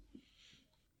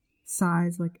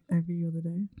sighs like every other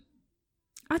day.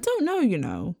 I don't know, you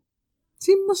know.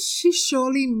 She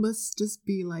surely must just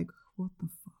be like, what the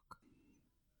fuck?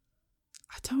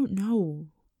 I don't know.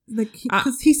 like,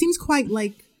 because he seems quite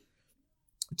like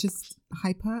just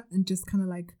hyper and just kind of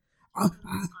like, oh,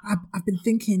 I've been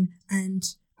thinking and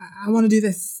I want to do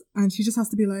this, and she just has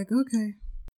to be like, okay.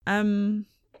 I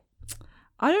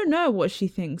don't know what she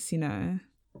thinks. I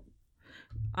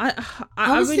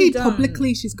obviously really don't.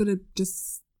 Publicly she's gonna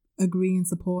just agree and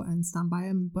support and stand by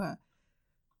him, but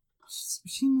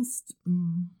she must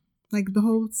like the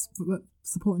whole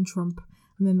supporting Trump,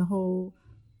 and then the whole.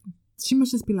 She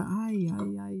must just be like, aye.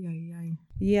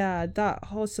 Yeah, that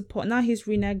whole support. Now he's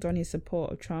reneged on his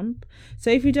support of Trump.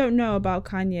 So if you don't know about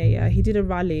Kanye, yeah, he did a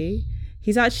rally.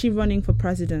 He's actually running for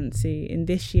presidency in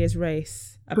this year's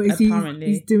race, but apparently.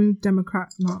 He's doing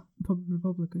Democrat, not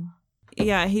Republican.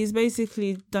 Yeah, he's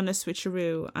basically done a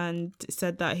switcheroo and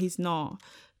said that he's not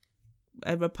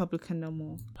a Republican no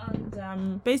more.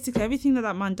 And basically everything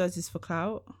that man does is for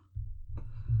clout.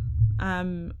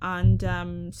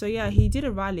 So yeah, he did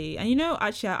a rally, and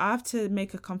actually I have to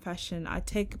make a confession. I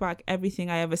take back everything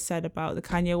I ever said about the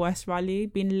Kanye West rally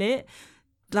being lit.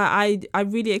 Like I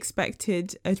really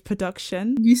expected a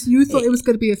production. You thought it was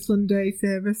going to be a Sunday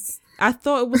service. I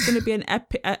thought it was going to be an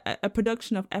epic, a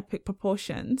production of epic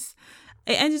proportions.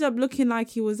 It ended up looking like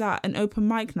he was at an open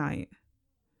mic night.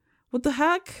 What the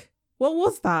heck? What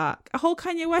was that? A whole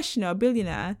Kanye West, a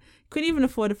billionaire, couldn't even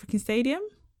afford a freaking stadium.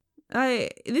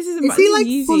 This is he like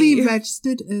easy. Fully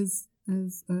registered as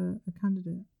a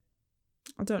candidate?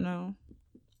 I don't know.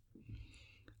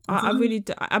 I really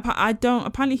do. I don't.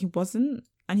 Apparently he wasn't,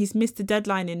 and he's missed the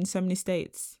deadline in so many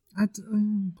states.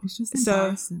 It's just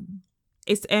embarrassing. So,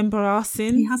 it's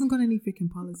embarrassing. He hasn't got any freaking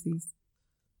policies.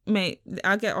 Mate,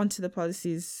 I'll get onto the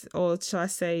policies, or shall I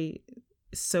say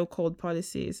so-called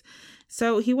policies.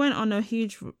 So he went on a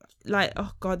huge,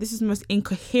 oh God, this is the most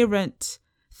incoherent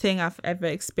thing I've ever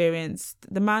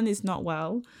experienced. The man is not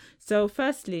well. So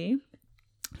firstly,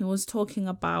 he was talking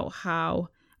about how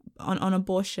on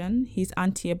abortion, he's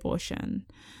anti-abortion,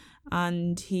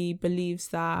 and he believes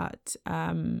that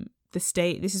the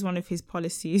state, this is one of his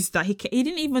policies, that he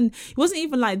wasn't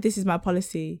even like, this is my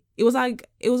policy. It was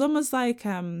almost like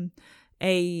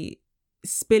a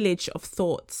spillage of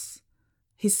thoughts.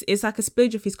 It's like a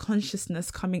spillage of his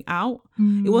consciousness coming out.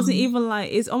 It wasn't even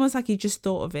like, it's almost like he just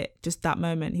thought of it just that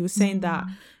moment. He was saying that,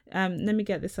 let me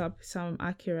get this up so I'm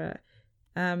accurate.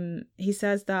 He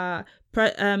says that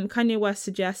Kanye West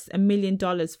suggests $1 million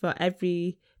for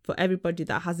everybody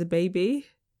that has a baby.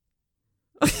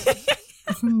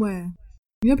 From where?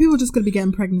 People are just going to be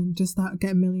getting pregnant just to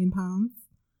get £1 million.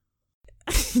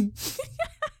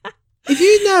 If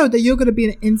you know that you're going to be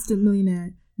an instant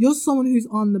millionaire, you're someone who's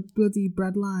on the bloody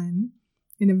breadline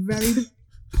in a very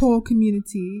poor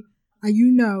community,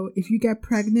 and if you get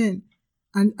pregnant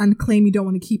and claim you don't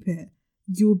want to keep it,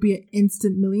 you'll be an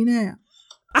instant millionaire.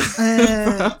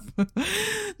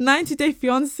 90 Day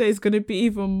Fiancé is going to be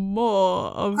even more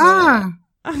of do you know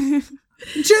what I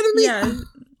mean? Yeah.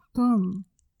 Dumb.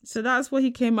 So that's what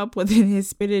he came up with in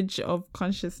his spillage of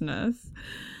consciousness.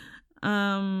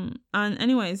 And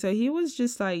anyway, so he was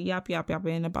just like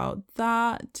yapping about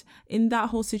that. In that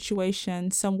whole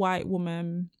situation, some white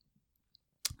woman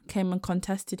came and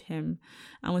contested him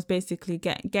and was basically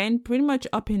getting pretty much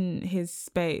up in his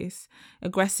space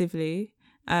aggressively.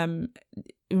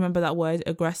 Remember that word,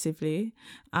 aggressively.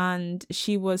 And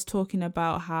she was talking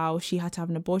about how she had to have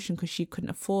an abortion because she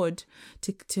couldn't afford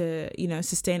to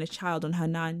sustain a child on her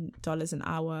 $9 an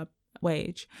hour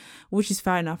wage, which is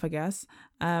fair enough, I guess.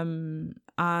 And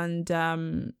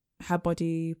her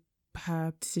body,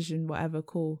 her decision, whatever,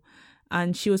 cool.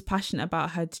 And she was passionate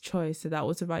about her choice, so that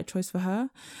was the right choice for her.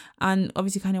 And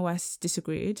obviously Kanye West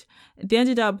disagreed. They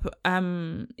ended up,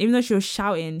 even though she was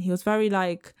shouting, he was very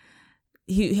like,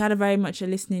 he had a very much a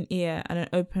listening ear and an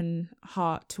open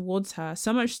heart towards her,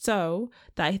 so much so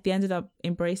that they ended up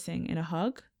embracing in a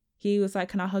hug. He was like,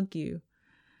 "Can I hug you?"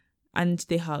 And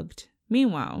they hugged.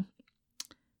 Meanwhile,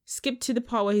 skip to the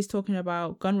part where he's talking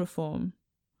about gun reform.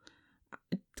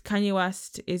 Kanye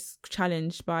West is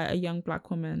challenged by a young black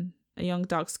woman, a young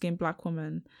dark-skinned black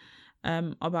woman,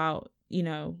 about,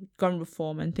 gun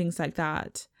reform and things like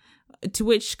that. To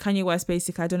which Kanye West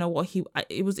basically, I don't know what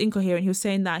it was incoherent. He was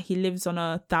saying that he lives on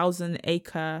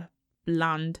 1,000-acre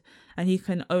land and he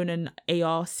can own an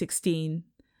AR-16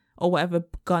 or whatever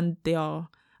gun they are,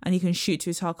 and he can shoot to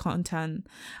his heart content.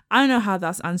 I don't know how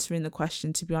that's answering the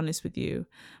question, to be honest with you.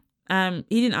 He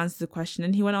didn't answer the question,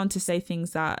 and he went on to say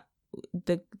things that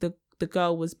the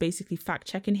girl was basically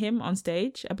fact-checking him on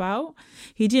stage about.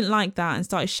 He didn't like that and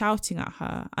started shouting at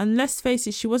her. And let's face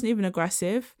it, she wasn't even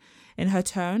aggressive in her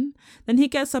tone. Then he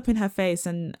gets up in her face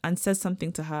and says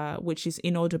something to her, which is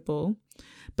inaudible.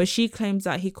 But she claims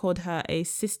that he called her a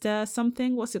sister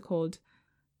something. What's it called?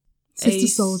 Sister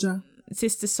Soldier.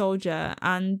 Sister Soldier,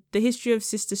 and the history of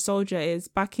Sister Soldier is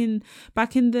back in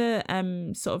the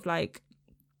sort of like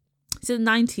the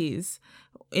 90s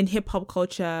in hip hop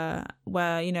culture,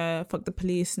 where, you know, fuck the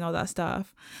police and all that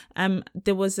stuff.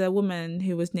 There was a woman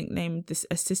who was nicknamed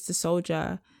a Sister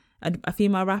Soldier, a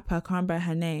female rapper, I can't remember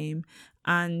her name,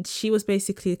 and she was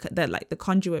basically the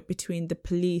conduit between the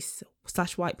police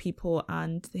 / white people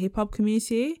and the hip hop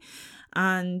community.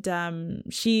 And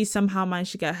she somehow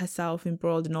managed to get herself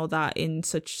embroiled and all that,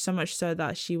 so much so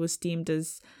that she was deemed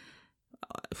as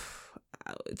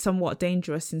somewhat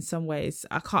dangerous in some ways.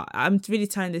 I'm really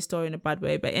telling this story in a bad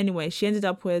way, but anyway, she ended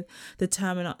up with the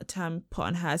term put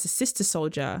on her as a Sister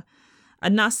Soldier,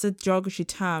 and that's a derogatory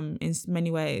term in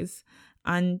many ways.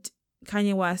 And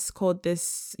Kanye West called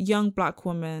this young black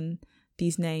woman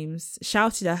these names,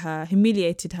 shouted at her,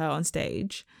 humiliated her on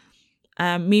stage.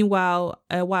 Meanwhile,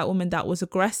 a white woman that was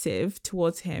aggressive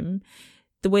towards him,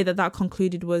 the way that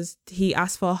concluded was he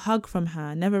asked for a hug from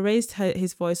her, never raised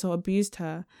his voice or abused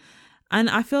her. And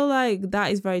I feel like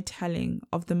that is very telling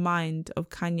of the mind of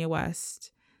Kanye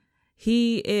West.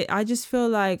 I just feel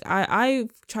like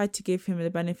I've tried to give him the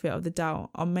benefit of the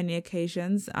doubt on many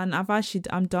occasions, and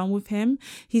I'm done with him.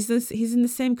 He's in the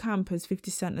same camp as 50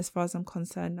 Cent as far as I'm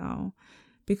concerned now,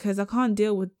 because I can't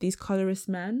deal with these colorist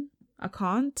men. I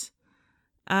can't.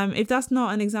 If that's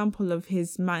not an example of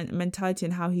his mentality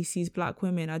and how he sees black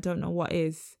women, I don't know what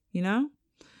is, you know?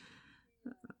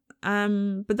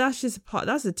 But that's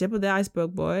the tip of the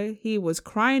iceberg, boy. He was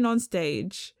crying on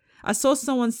stage. I saw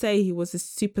someone say he was a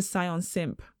Super Saiyan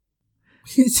simp.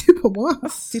 Super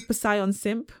what? Super Saiyan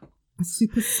simp. A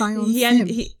Super Saiyan simp?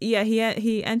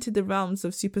 He entered the realms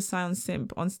of Super Saiyan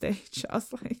simp on stage. I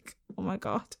was like, oh my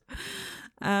God.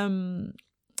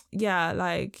 Yeah,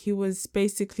 like he was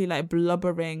basically like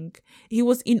blubbering. He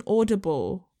was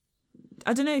inaudible.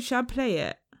 I don't know, should I play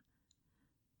it?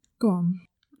 Go on.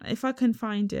 If I can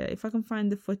find it, if I can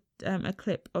find a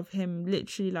clip of him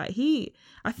literally like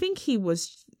I think he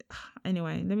was,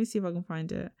 anyway, let me see if I can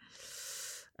find it.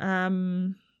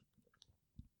 No,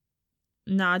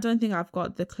 I don't think I've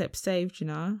got the clip saved, you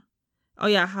know. Oh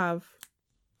yeah, I have.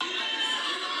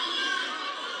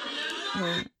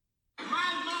 Wait.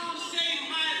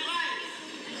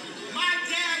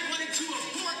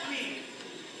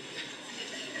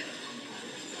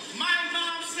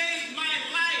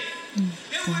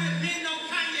 There would have been no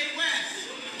Kanye West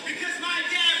because my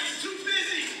dad was too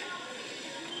busy.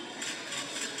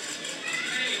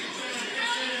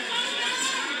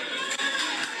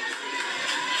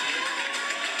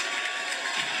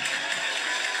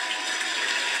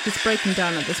 It's breaking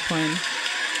down at this point.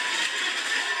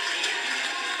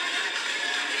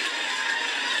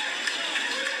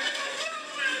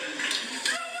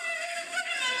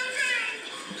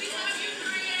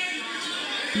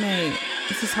 Mate,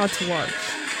 this is hard to watch.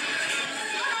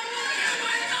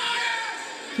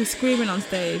 He's screaming on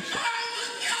stage.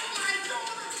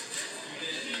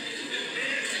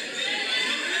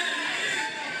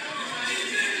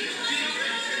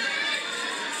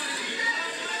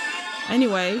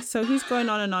 Anyway, so he's going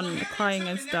on and on, crying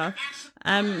and stuff.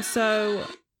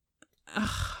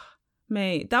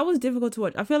 Mate, that was difficult to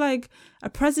watch. I feel like a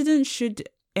president should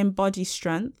embody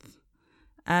strength,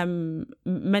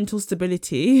 mental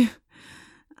stability,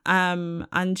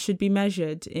 and should be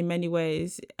measured in many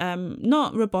ways.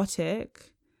 Not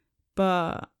robotic,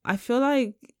 but I feel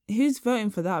like who's voting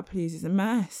for that, please? It's a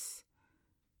mess.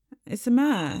 It's a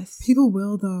mess. People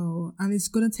will, though, and it's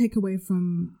going to take away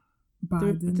from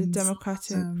Biden. The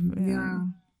Democratic. Yeah.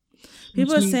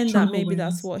 People are saying that maybe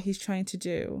that's what he's trying to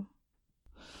do.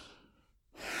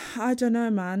 I don't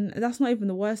know, man. That's not even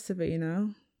the worst of it, you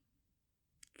know.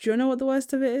 Do you know what the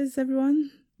worst of it is, everyone?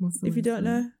 If you don't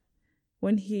know,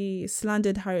 when he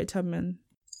slandered Harriet Tubman,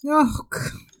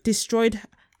 destroyed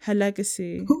her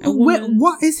legacy.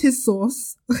 What is his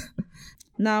source?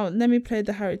 Now, let me play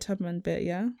the Harriet Tubman bit,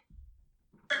 yeah?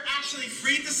 Actually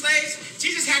freed the slaves.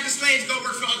 Jesus had the slaves go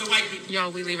work for other white people.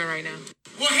 Y'all, we leaving right now.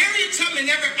 Well, Harriet Tubman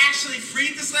never actually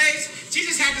freed the slaves.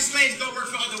 Jesus had the slaves go work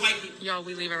for other white people. Y'all,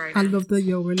 we leaving right now. I love the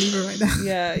we're leaving right now.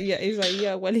 Yeah, he's like,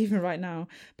 yeah, we're leaving right now.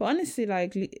 But honestly,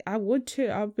 like, I would too.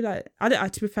 I'd be like,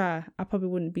 to be fair, I probably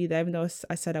wouldn't be there, even though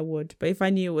I said I would. But if I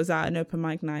knew it was at an open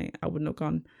mic night, I wouldn't have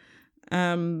gone.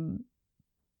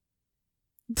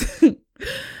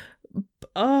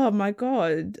 Oh my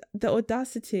God, the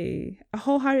audacity. A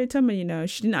whole Harriet Tubman, you know,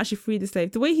 she didn't actually free the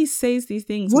slave. The way he says these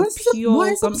things, what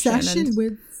is obsession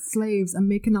with slaves and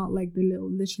making out like they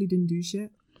literally didn't do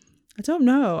shit? I don't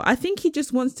know. I think he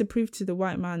just wants to prove to the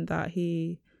white man that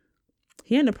he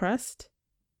ain't oppressed.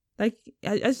 Like,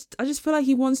 I just feel like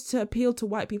he wants to appeal to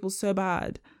white people so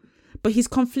bad. but he's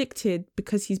conflicted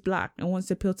because he's black and wants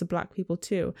to appeal to black people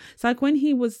too. It's like when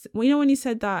he was, you know, when he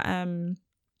said that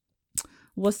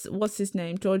what's his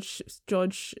name, George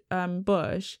Bush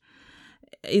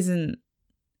is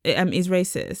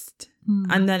racist,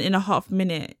 and then in a half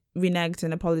minute reneged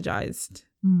and apologized.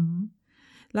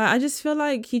 Like, I just feel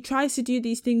like he tries to do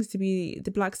these things to be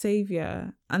the black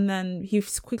savior, and then he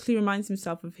quickly reminds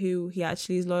himself of who he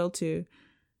actually is loyal to,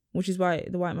 which is the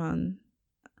white man.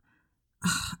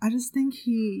 I just think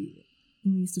he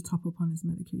needs to top up on his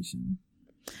medication.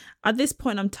 At this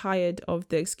point, I'm tired of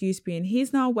the excuse being,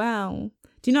 he's not well.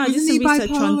 Do you know, I did Isn't some he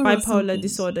research on bipolar or bipolar something?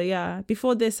 disorder, yeah.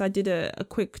 Before this, I did a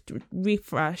quick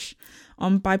refresh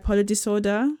on bipolar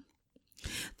disorder.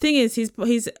 Thing is,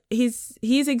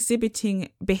 he's exhibiting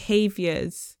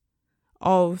behaviors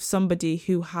of somebody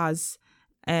who has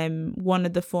one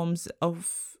of the forms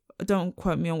of, don't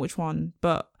quote me on which one,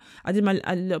 but I did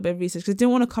a little bit of research because I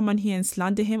didn't want to come on here and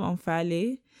slander him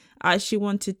unfairly. I actually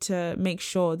wanted to make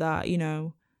sure that, you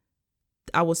know,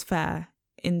 I was fair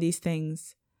in these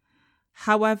things.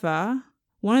 However,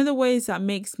 one of the ways that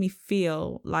makes me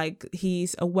feel like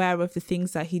he's aware of the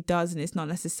things that he does and it's not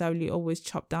necessarily always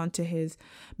chopped down to his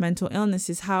mental illness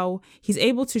is how he's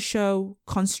able to show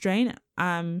constraint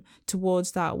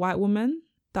towards that white woman,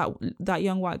 that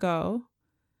young white girl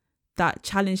that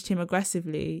challenged him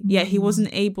aggressively. Yet he wasn't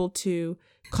able to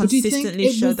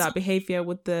consistently show that behavior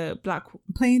with the black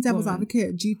playing devil's woman.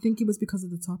 advocate, do you think it was because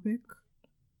of the topic?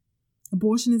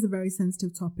 Abortion is a very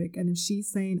sensitive topic, and if she's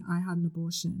saying I had an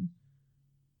abortion,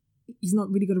 he's not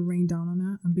really going to rain down on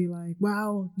her and be like,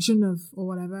 well, you shouldn't have, or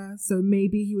whatever. So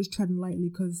maybe he was treading lightly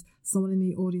because someone in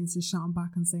the audience is shouting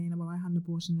back and saying, well, I had an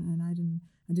abortion and I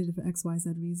did it for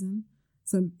XYZ reason.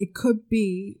 So it could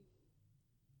be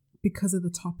because of the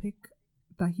topic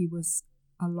that he was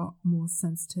a lot more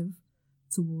sensitive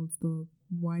towards the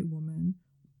white woman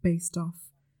based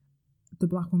off the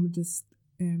black woman just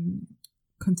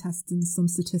contesting some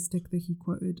statistic that he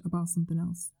quoted about something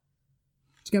else.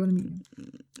 Do you get what I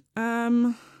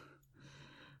mean?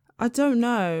 I don't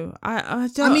know. I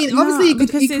don't. I mean, obviously, it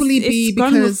could equally be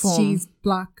because reform. she's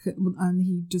black and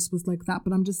he just was like that.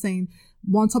 But I'm just saying,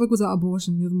 one topic was about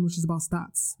abortion, the other one was just about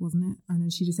stats, wasn't it? And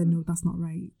then she just said, "No, that's not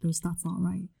right. Those stats aren't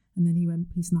right." And then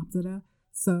he snapped at her.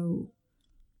 So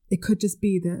it could just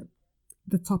be that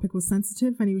the topic was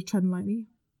sensitive and he was treading lightly.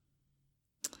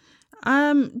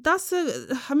 That's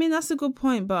a good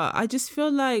point, but I just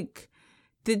feel like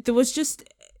there was just,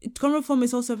 gun reform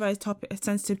is also a very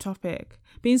sensitive topic.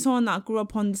 Being someone that grew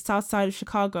up on the south side of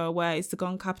Chicago, where it's the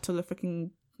gun capital of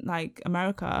freaking like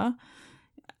America,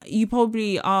 you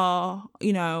probably are,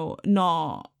 you know,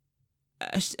 not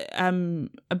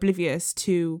oblivious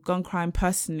to gun crime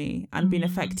personally and being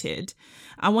affected.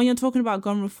 And when you're talking about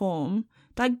gun reform,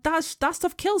 like that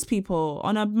stuff kills people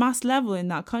on a mass level in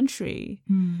that country.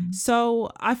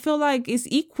 So I feel like it's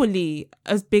equally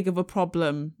as big of a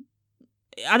problem.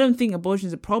 I don't think abortion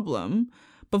is a problem,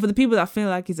 but for the people that feel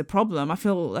like it's a problem, I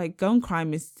feel like gun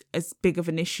crime is as big of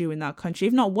an issue in that country,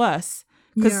 if not worse.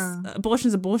 Because abortion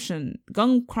is abortion.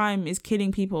 Gun crime is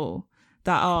killing people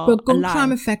that are alive. But gun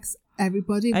crime affects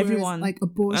everybody. Everyone. Like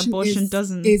abortion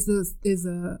doesn't. Is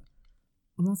a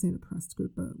I'm not saying oppressed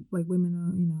group, but like women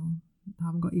are, you know,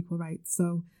 haven't got equal rights.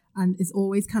 So, and it's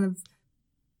always kind of,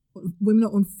 women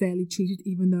are unfairly treated,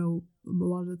 even though a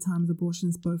lot of the times abortion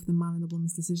is both the man and the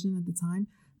woman's decision at the time,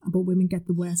 but women get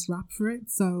the worst rap for it.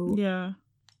 So yeah,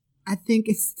 I think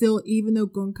it's still, even though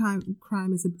gun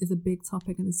crime is a big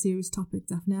topic and a serious topic,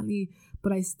 definitely,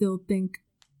 but I still think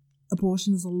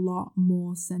abortion is a lot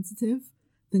more sensitive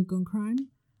than gun crime.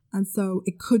 And so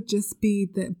it could just be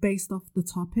that based off the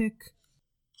topic,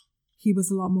 he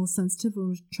was a lot more sensitive and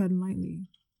was treading lightly.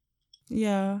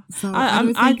 Yeah. So I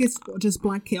don't think it's just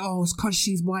blanket, it's because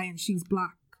she's white and she's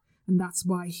black. And that's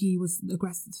why he was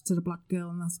aggressive to the black girl,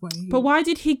 and that's why he... But why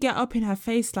did he get up in her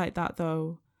face like that,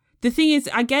 though? The thing is,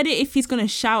 I get it if he's going to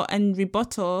shout and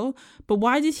rebuttal, but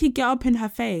why did he get up in her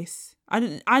face?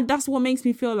 That's what makes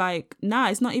me feel like,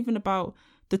 it's not even about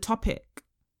the topic.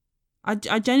 I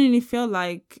genuinely feel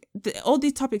like all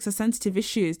these topics are sensitive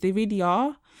issues. They really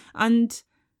are. And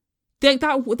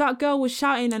that girl was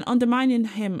shouting and undermining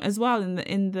him as well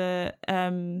in the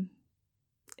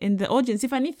audience.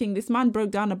 If anything, this man broke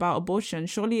down about abortion.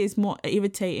 Surely it's more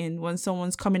irritating when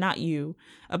someone's coming at you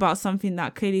about something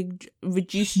that clearly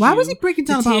reduced you. Why was he breaking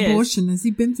down about tears. abortion? Has he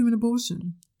been through an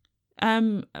abortion?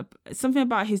 Something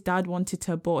about his dad wanted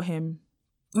to abort him.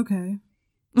 Okay.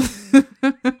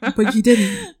 But he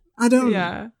didn't. I don't know.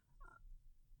 Yeah.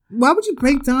 Why would you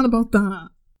break down about that?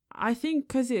 I think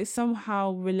because it's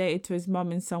somehow related to his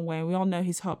mum in some way. We all know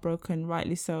he's heartbroken,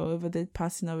 rightly so, over the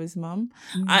passing of his mum.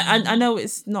 I know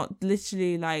it's not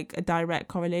literally like a direct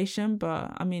correlation,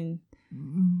 but I mean,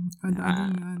 I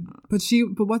don't know.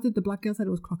 But what did the black girl said? It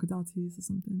was crocodile tears or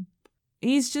something.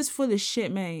 He's just full of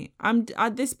shit, mate. I'm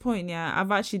at this point, yeah.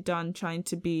 I've actually done trying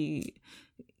to be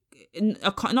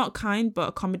not kind but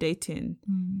accommodating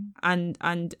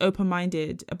and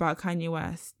open-minded about Kanye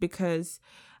West, because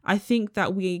I think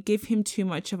that we give him too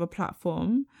much of a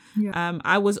platform. Yeah.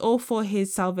 I was all for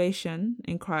his salvation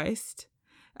in Christ,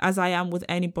 as I am with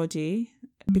anybody,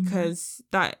 because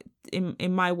that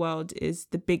in my world is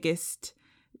the biggest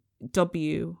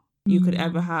W you could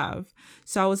ever have.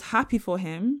 So I was happy for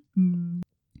him.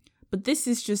 But this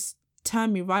is just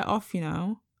turned me right off, you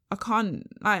know. I can't,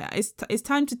 it's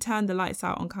time to turn the lights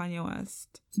out on Kanye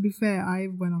West. To be fair, I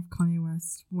went off Kanye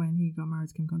West when he got married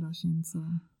to Kim Kardashian, so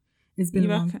it's been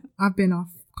long. I've been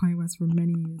off Kanye West for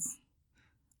many years.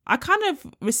 I kind of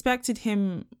respected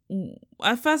him.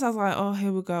 At first I was like, oh,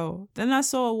 here we go. Then I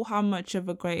saw how much of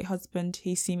a great husband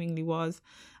he seemingly was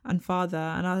and father,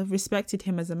 and I respected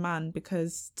him as a man,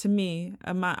 because to me,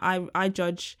 a man, I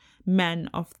judge men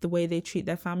off the way they treat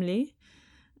their family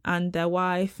and their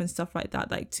wife and stuff like that.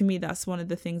 Like, to me, that's one of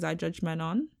the things I judge men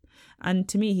on. And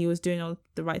to me, he was doing all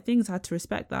the right things. I had to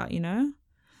respect that, you know?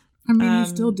 I mean, he's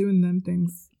still doing them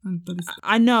things.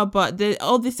 I know, but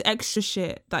all this extra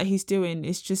shit that he's doing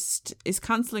is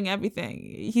cancelling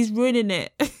everything. He's ruining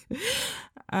it.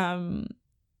 I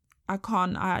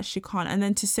actually can't. And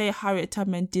then to say Harriet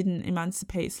Tubman didn't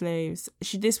emancipate slaves.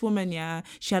 This woman, yeah,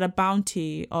 she had a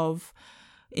bounty of,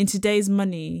 in today's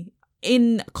money,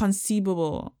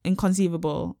 inconceivable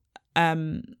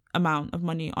amount of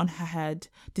money on her head.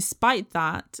 Despite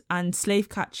that, and slave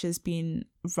catchers being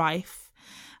rife,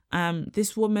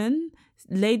 this woman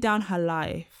laid down her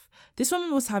life. This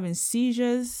woman was having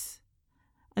seizures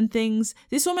and things.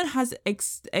 This woman has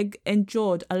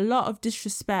endured a lot of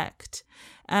disrespect.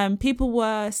 People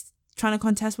were trying to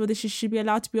contest whether she should be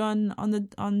allowed to be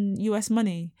on US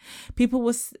money. People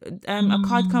was a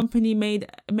card company made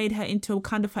her into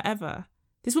Wakanda Forever.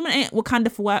 This woman ain't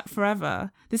Wakanda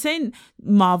Forever. This ain't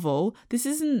Marvel. This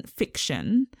isn't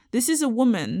fiction. This is a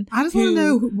woman. I just want to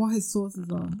know what his sources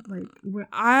are.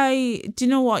 Do you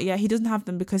know what? Yeah, he doesn't have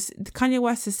them, because Kanye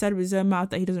West has said with his own mouth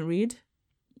that he doesn't read,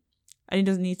 and he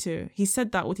doesn't need to. He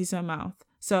said that with his own mouth.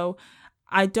 So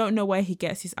I don't know where he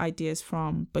gets his ideas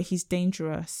from, but he's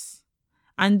dangerous.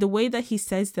 And the way that he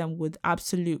says them with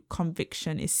absolute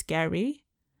conviction is scary.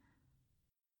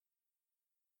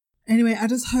 Anyway, I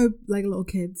just hope not little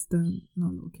kids,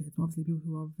 obviously people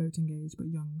who are voting age, but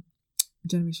young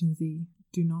Generation Z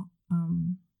do not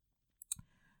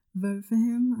vote for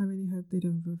him. I really hope they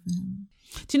don't vote for him.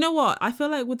 Do you know what? I feel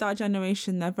like with that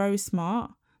generation, they're very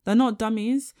smart. They're not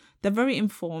dummies. They're very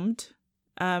informed.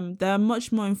 They're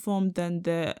much more informed than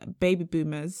the baby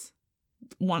boomers.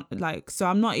 So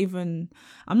I'm not even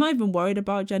worried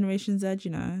about Generation Z,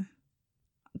 you know.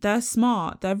 They're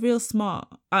smart. They're real smart.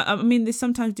 I mean, they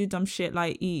sometimes do dumb shit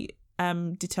like eat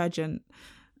detergent.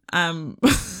 Do you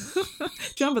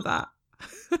remember that?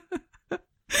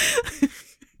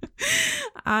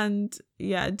 And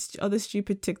yeah, other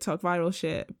stupid TikTok viral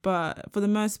shit. But for the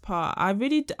most part, I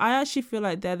actually feel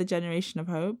like they're the generation of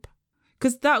hope.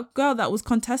 Because that girl that was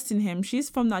contesting him, she's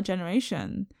from that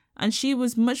generation. And she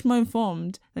was much more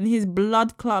informed than his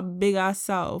blood clot big ass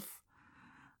self.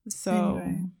 So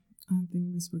anyway, I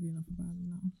think we've spoken enough about it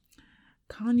now.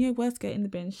 Kanye West, get in the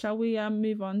bin. Shall we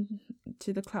move on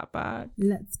to the clapback?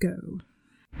 Let's go.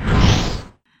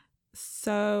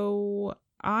 So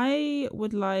I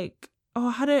would like...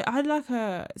 I'd like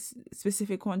a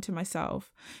specific one to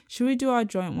myself. Should we do our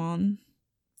joint one?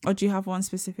 Or do you have one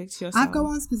specific to yourself? I've got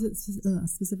one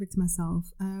specific to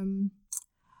myself.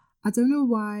 I don't know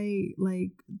why,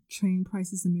 train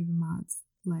prices are moving mad.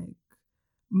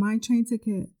 My train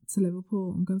ticket to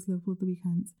Liverpool, I'm going to Liverpool at the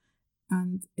weekend,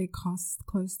 and it costs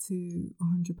close to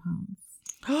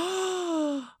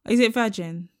 £100. Is it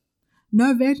Virgin?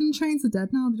 No, Virgin trains are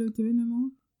dead now. They don't do it no more.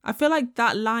 I feel like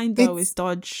that line, though, is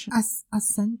dodge. A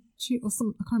century or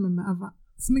something, I can't remember.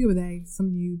 Something with A,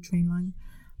 some new train line.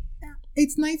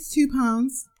 It's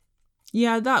 £92.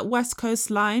 Yeah, that West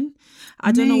Coast line.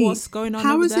 I don't know what's going on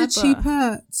over there. How is it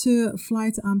cheaper to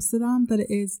fly to Amsterdam than it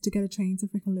is to get a train to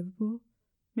freaking Liverpool?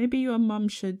 Maybe your mum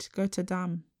should go to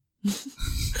Dam.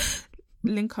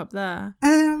 Link up there.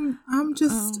 I'm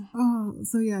just...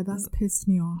 so yeah, that's pissed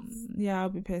me off. Yeah, I'll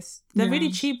be pissed. They're really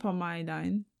cheap on my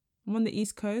line. I'm on the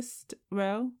East Coast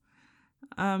rail.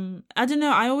 I don't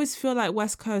know. I always feel like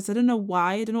West Coast. I don't know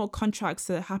why. I don't know what contracts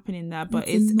are happening there, but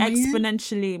It's it's annoying.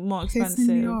 exponentially more Pissing me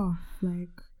expensive. off.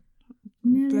 Like,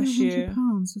 nearly Bless you.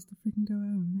 £100 just to freaking go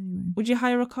home. Anyway. Would you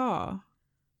hire a car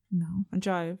No. and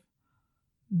drive?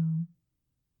 No.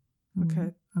 I Okay.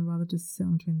 wouldn't. I'd rather just sit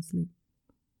on the train and sleep.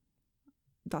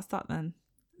 That's that then.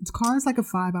 The car is like a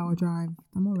 5-hour drive.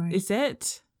 I'm all right. Is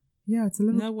it? Yeah, it's a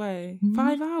little. No way. Mhm.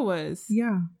 5 hours?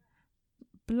 Yeah.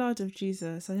 Blood of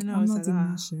Jesus. I didn't know it I'm was not like doing that.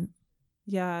 that shit.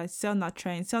 Yeah, sit on that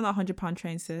train. Sit on that £100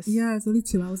 train, sis. Yeah, it's only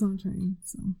 2 hours on the train.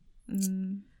 So.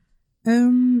 Mm.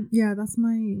 Yeah, that's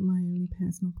my only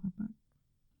personal clapback.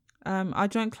 Our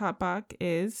joint clapback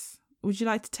is, would you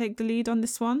like to take the lead on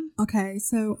this one? Okay,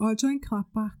 so our joint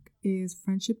clapback is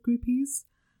friendship groupies.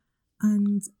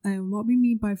 And what we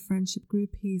mean by friendship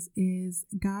groupies is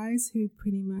guys who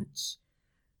pretty much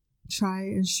try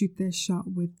and shoot their shot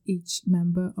with each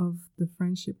member of the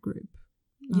friendship group.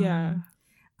 Yeah.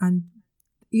 And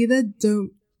either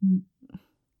don't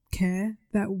care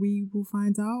that we will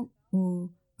find out or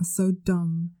are so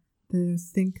dumb they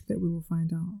think that we will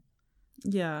find out.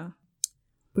 Yeah.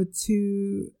 But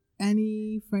to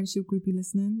any friendship groupie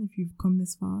listening, if you've come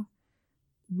this far,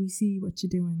 we see what you're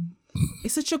doing.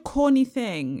 It's such a corny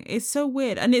thing. It's so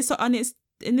weird. And it's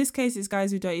in this case it's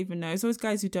guys who don't even know. It's always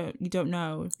guys who you don't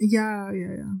know. Yeah.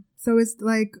 So it's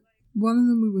like one of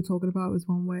them we were talking about was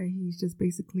one where he's just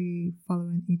basically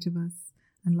following each of us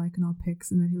and liking our pics,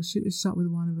 and then he'll shoot a shot with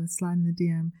one of us, slide in the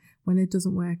DM. When it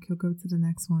doesn't work, he'll go to the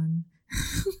next one.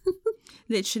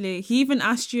 Literally. He even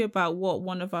asked you about what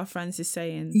one of our friends is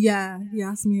saying. Yeah, he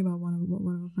asked me about what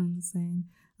one of our friends is saying.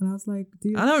 And I was like,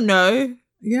 dude. I don't know.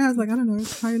 Yeah, I was like, I don't know.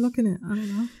 How you looking at it? I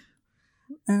don't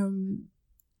know.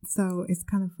 So it's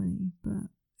kind of funny, but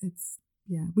it's,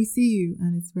 yeah, we see you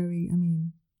and it's very, I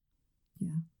mean,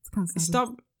 yeah, it's kind of sad.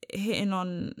 Stop hitting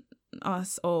on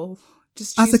us all.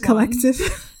 Just as choose a collective. one.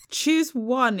 Choose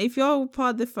one. If you're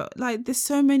part of the, like, there's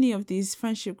so many of these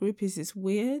friendship groupies, it's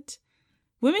weird.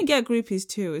 Women get groupies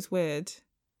too, it's weird.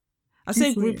 I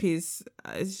say groupies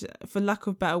for lack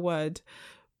of a better word,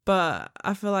 but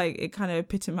I feel like it kind of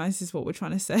epitomizes what we're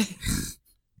trying to say.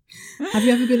 Have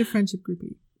you ever been a friendship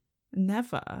groupie?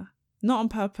 Never. Not on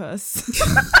purpose.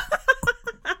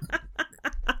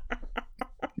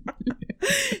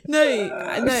 No,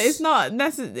 it's not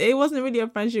necessarily. It wasn't really a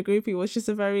friendship groupie. It was just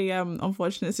a very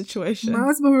unfortunate situation. Mine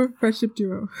was more of a friendship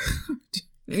duo.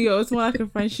 Yeah, it was more like a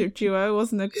friendship duo. It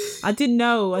wasn't a. I didn't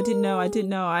know. I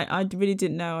really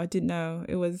didn't know.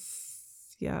 It was,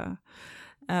 yeah,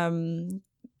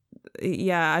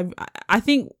 yeah. I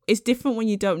think it's different when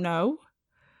you don't know.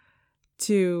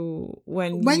 To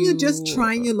when you're just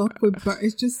trying your luck with, but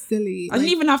it's just silly. I didn't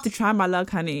even have to try my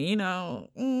luck, honey. You know.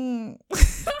 I'm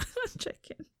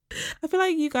joking. I feel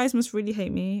like you guys must really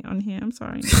hate me on here. I'm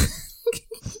sorry.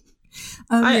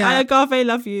 I agave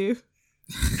love you.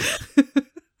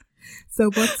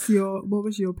 So what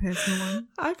was your personal one?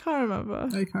 I can't remember.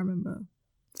 Oh, you can't remember.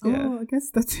 Yeah. Oh, I guess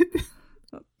that's it.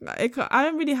 I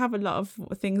don't really have a lot of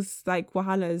things like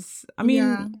wahalas. I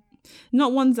mean,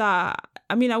 not ones that,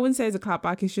 I mean, I wouldn't say it's a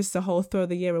clapback. It's just a whole throw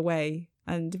the year away.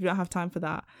 And if you don't have time for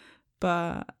that.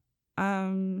 But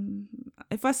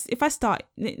if I start,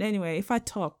 anyway, if I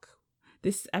talk,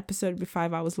 this episode will be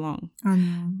 5 hours long. I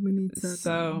know. We need to.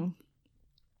 So,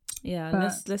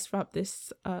 yeah, let's wrap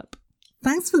this up.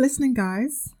 Thanks for listening,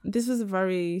 guys. This was a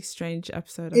very strange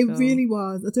episode. It really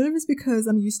was. I don't know if it's because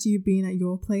I'm used to you being at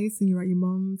your place and you're at your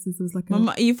mum's. So it was like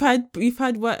you've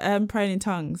had what praying in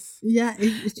tongues. Yeah,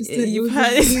 it's just a weird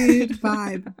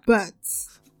vibe. But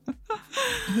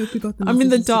I hope you got the. I'm in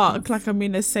the dark, like I'm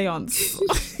in a seance,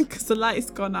 because the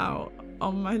light's gone out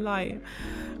on my light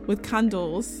with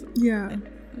candles. Yeah.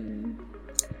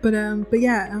 But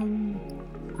yeah,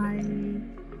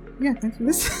 yeah, thanks for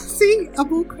listening. See,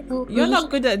 you're not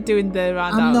good at doing the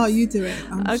roundouts. I'm not, you do it.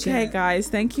 Okay, guys,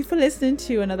 thank you for listening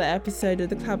to another episode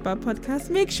of the Clap Bad Podcast.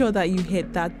 Make sure that you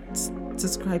hit that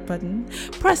subscribe button,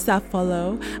 press that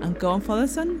follow, and go and follow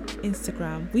us on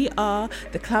Instagram. We are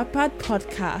the Clap Bad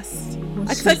Podcast.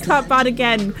 I said Clap Bad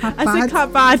again. I said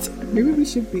Clap Bad. Maybe we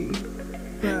should be.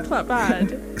 Clap Bad.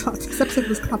 This episode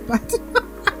was Clap Bad.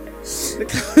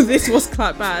 This was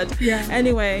Clap Bad. Yeah.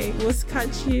 Anyway, we'll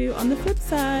catch you on the flip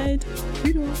side.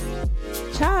 Toodles.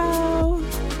 Ciao.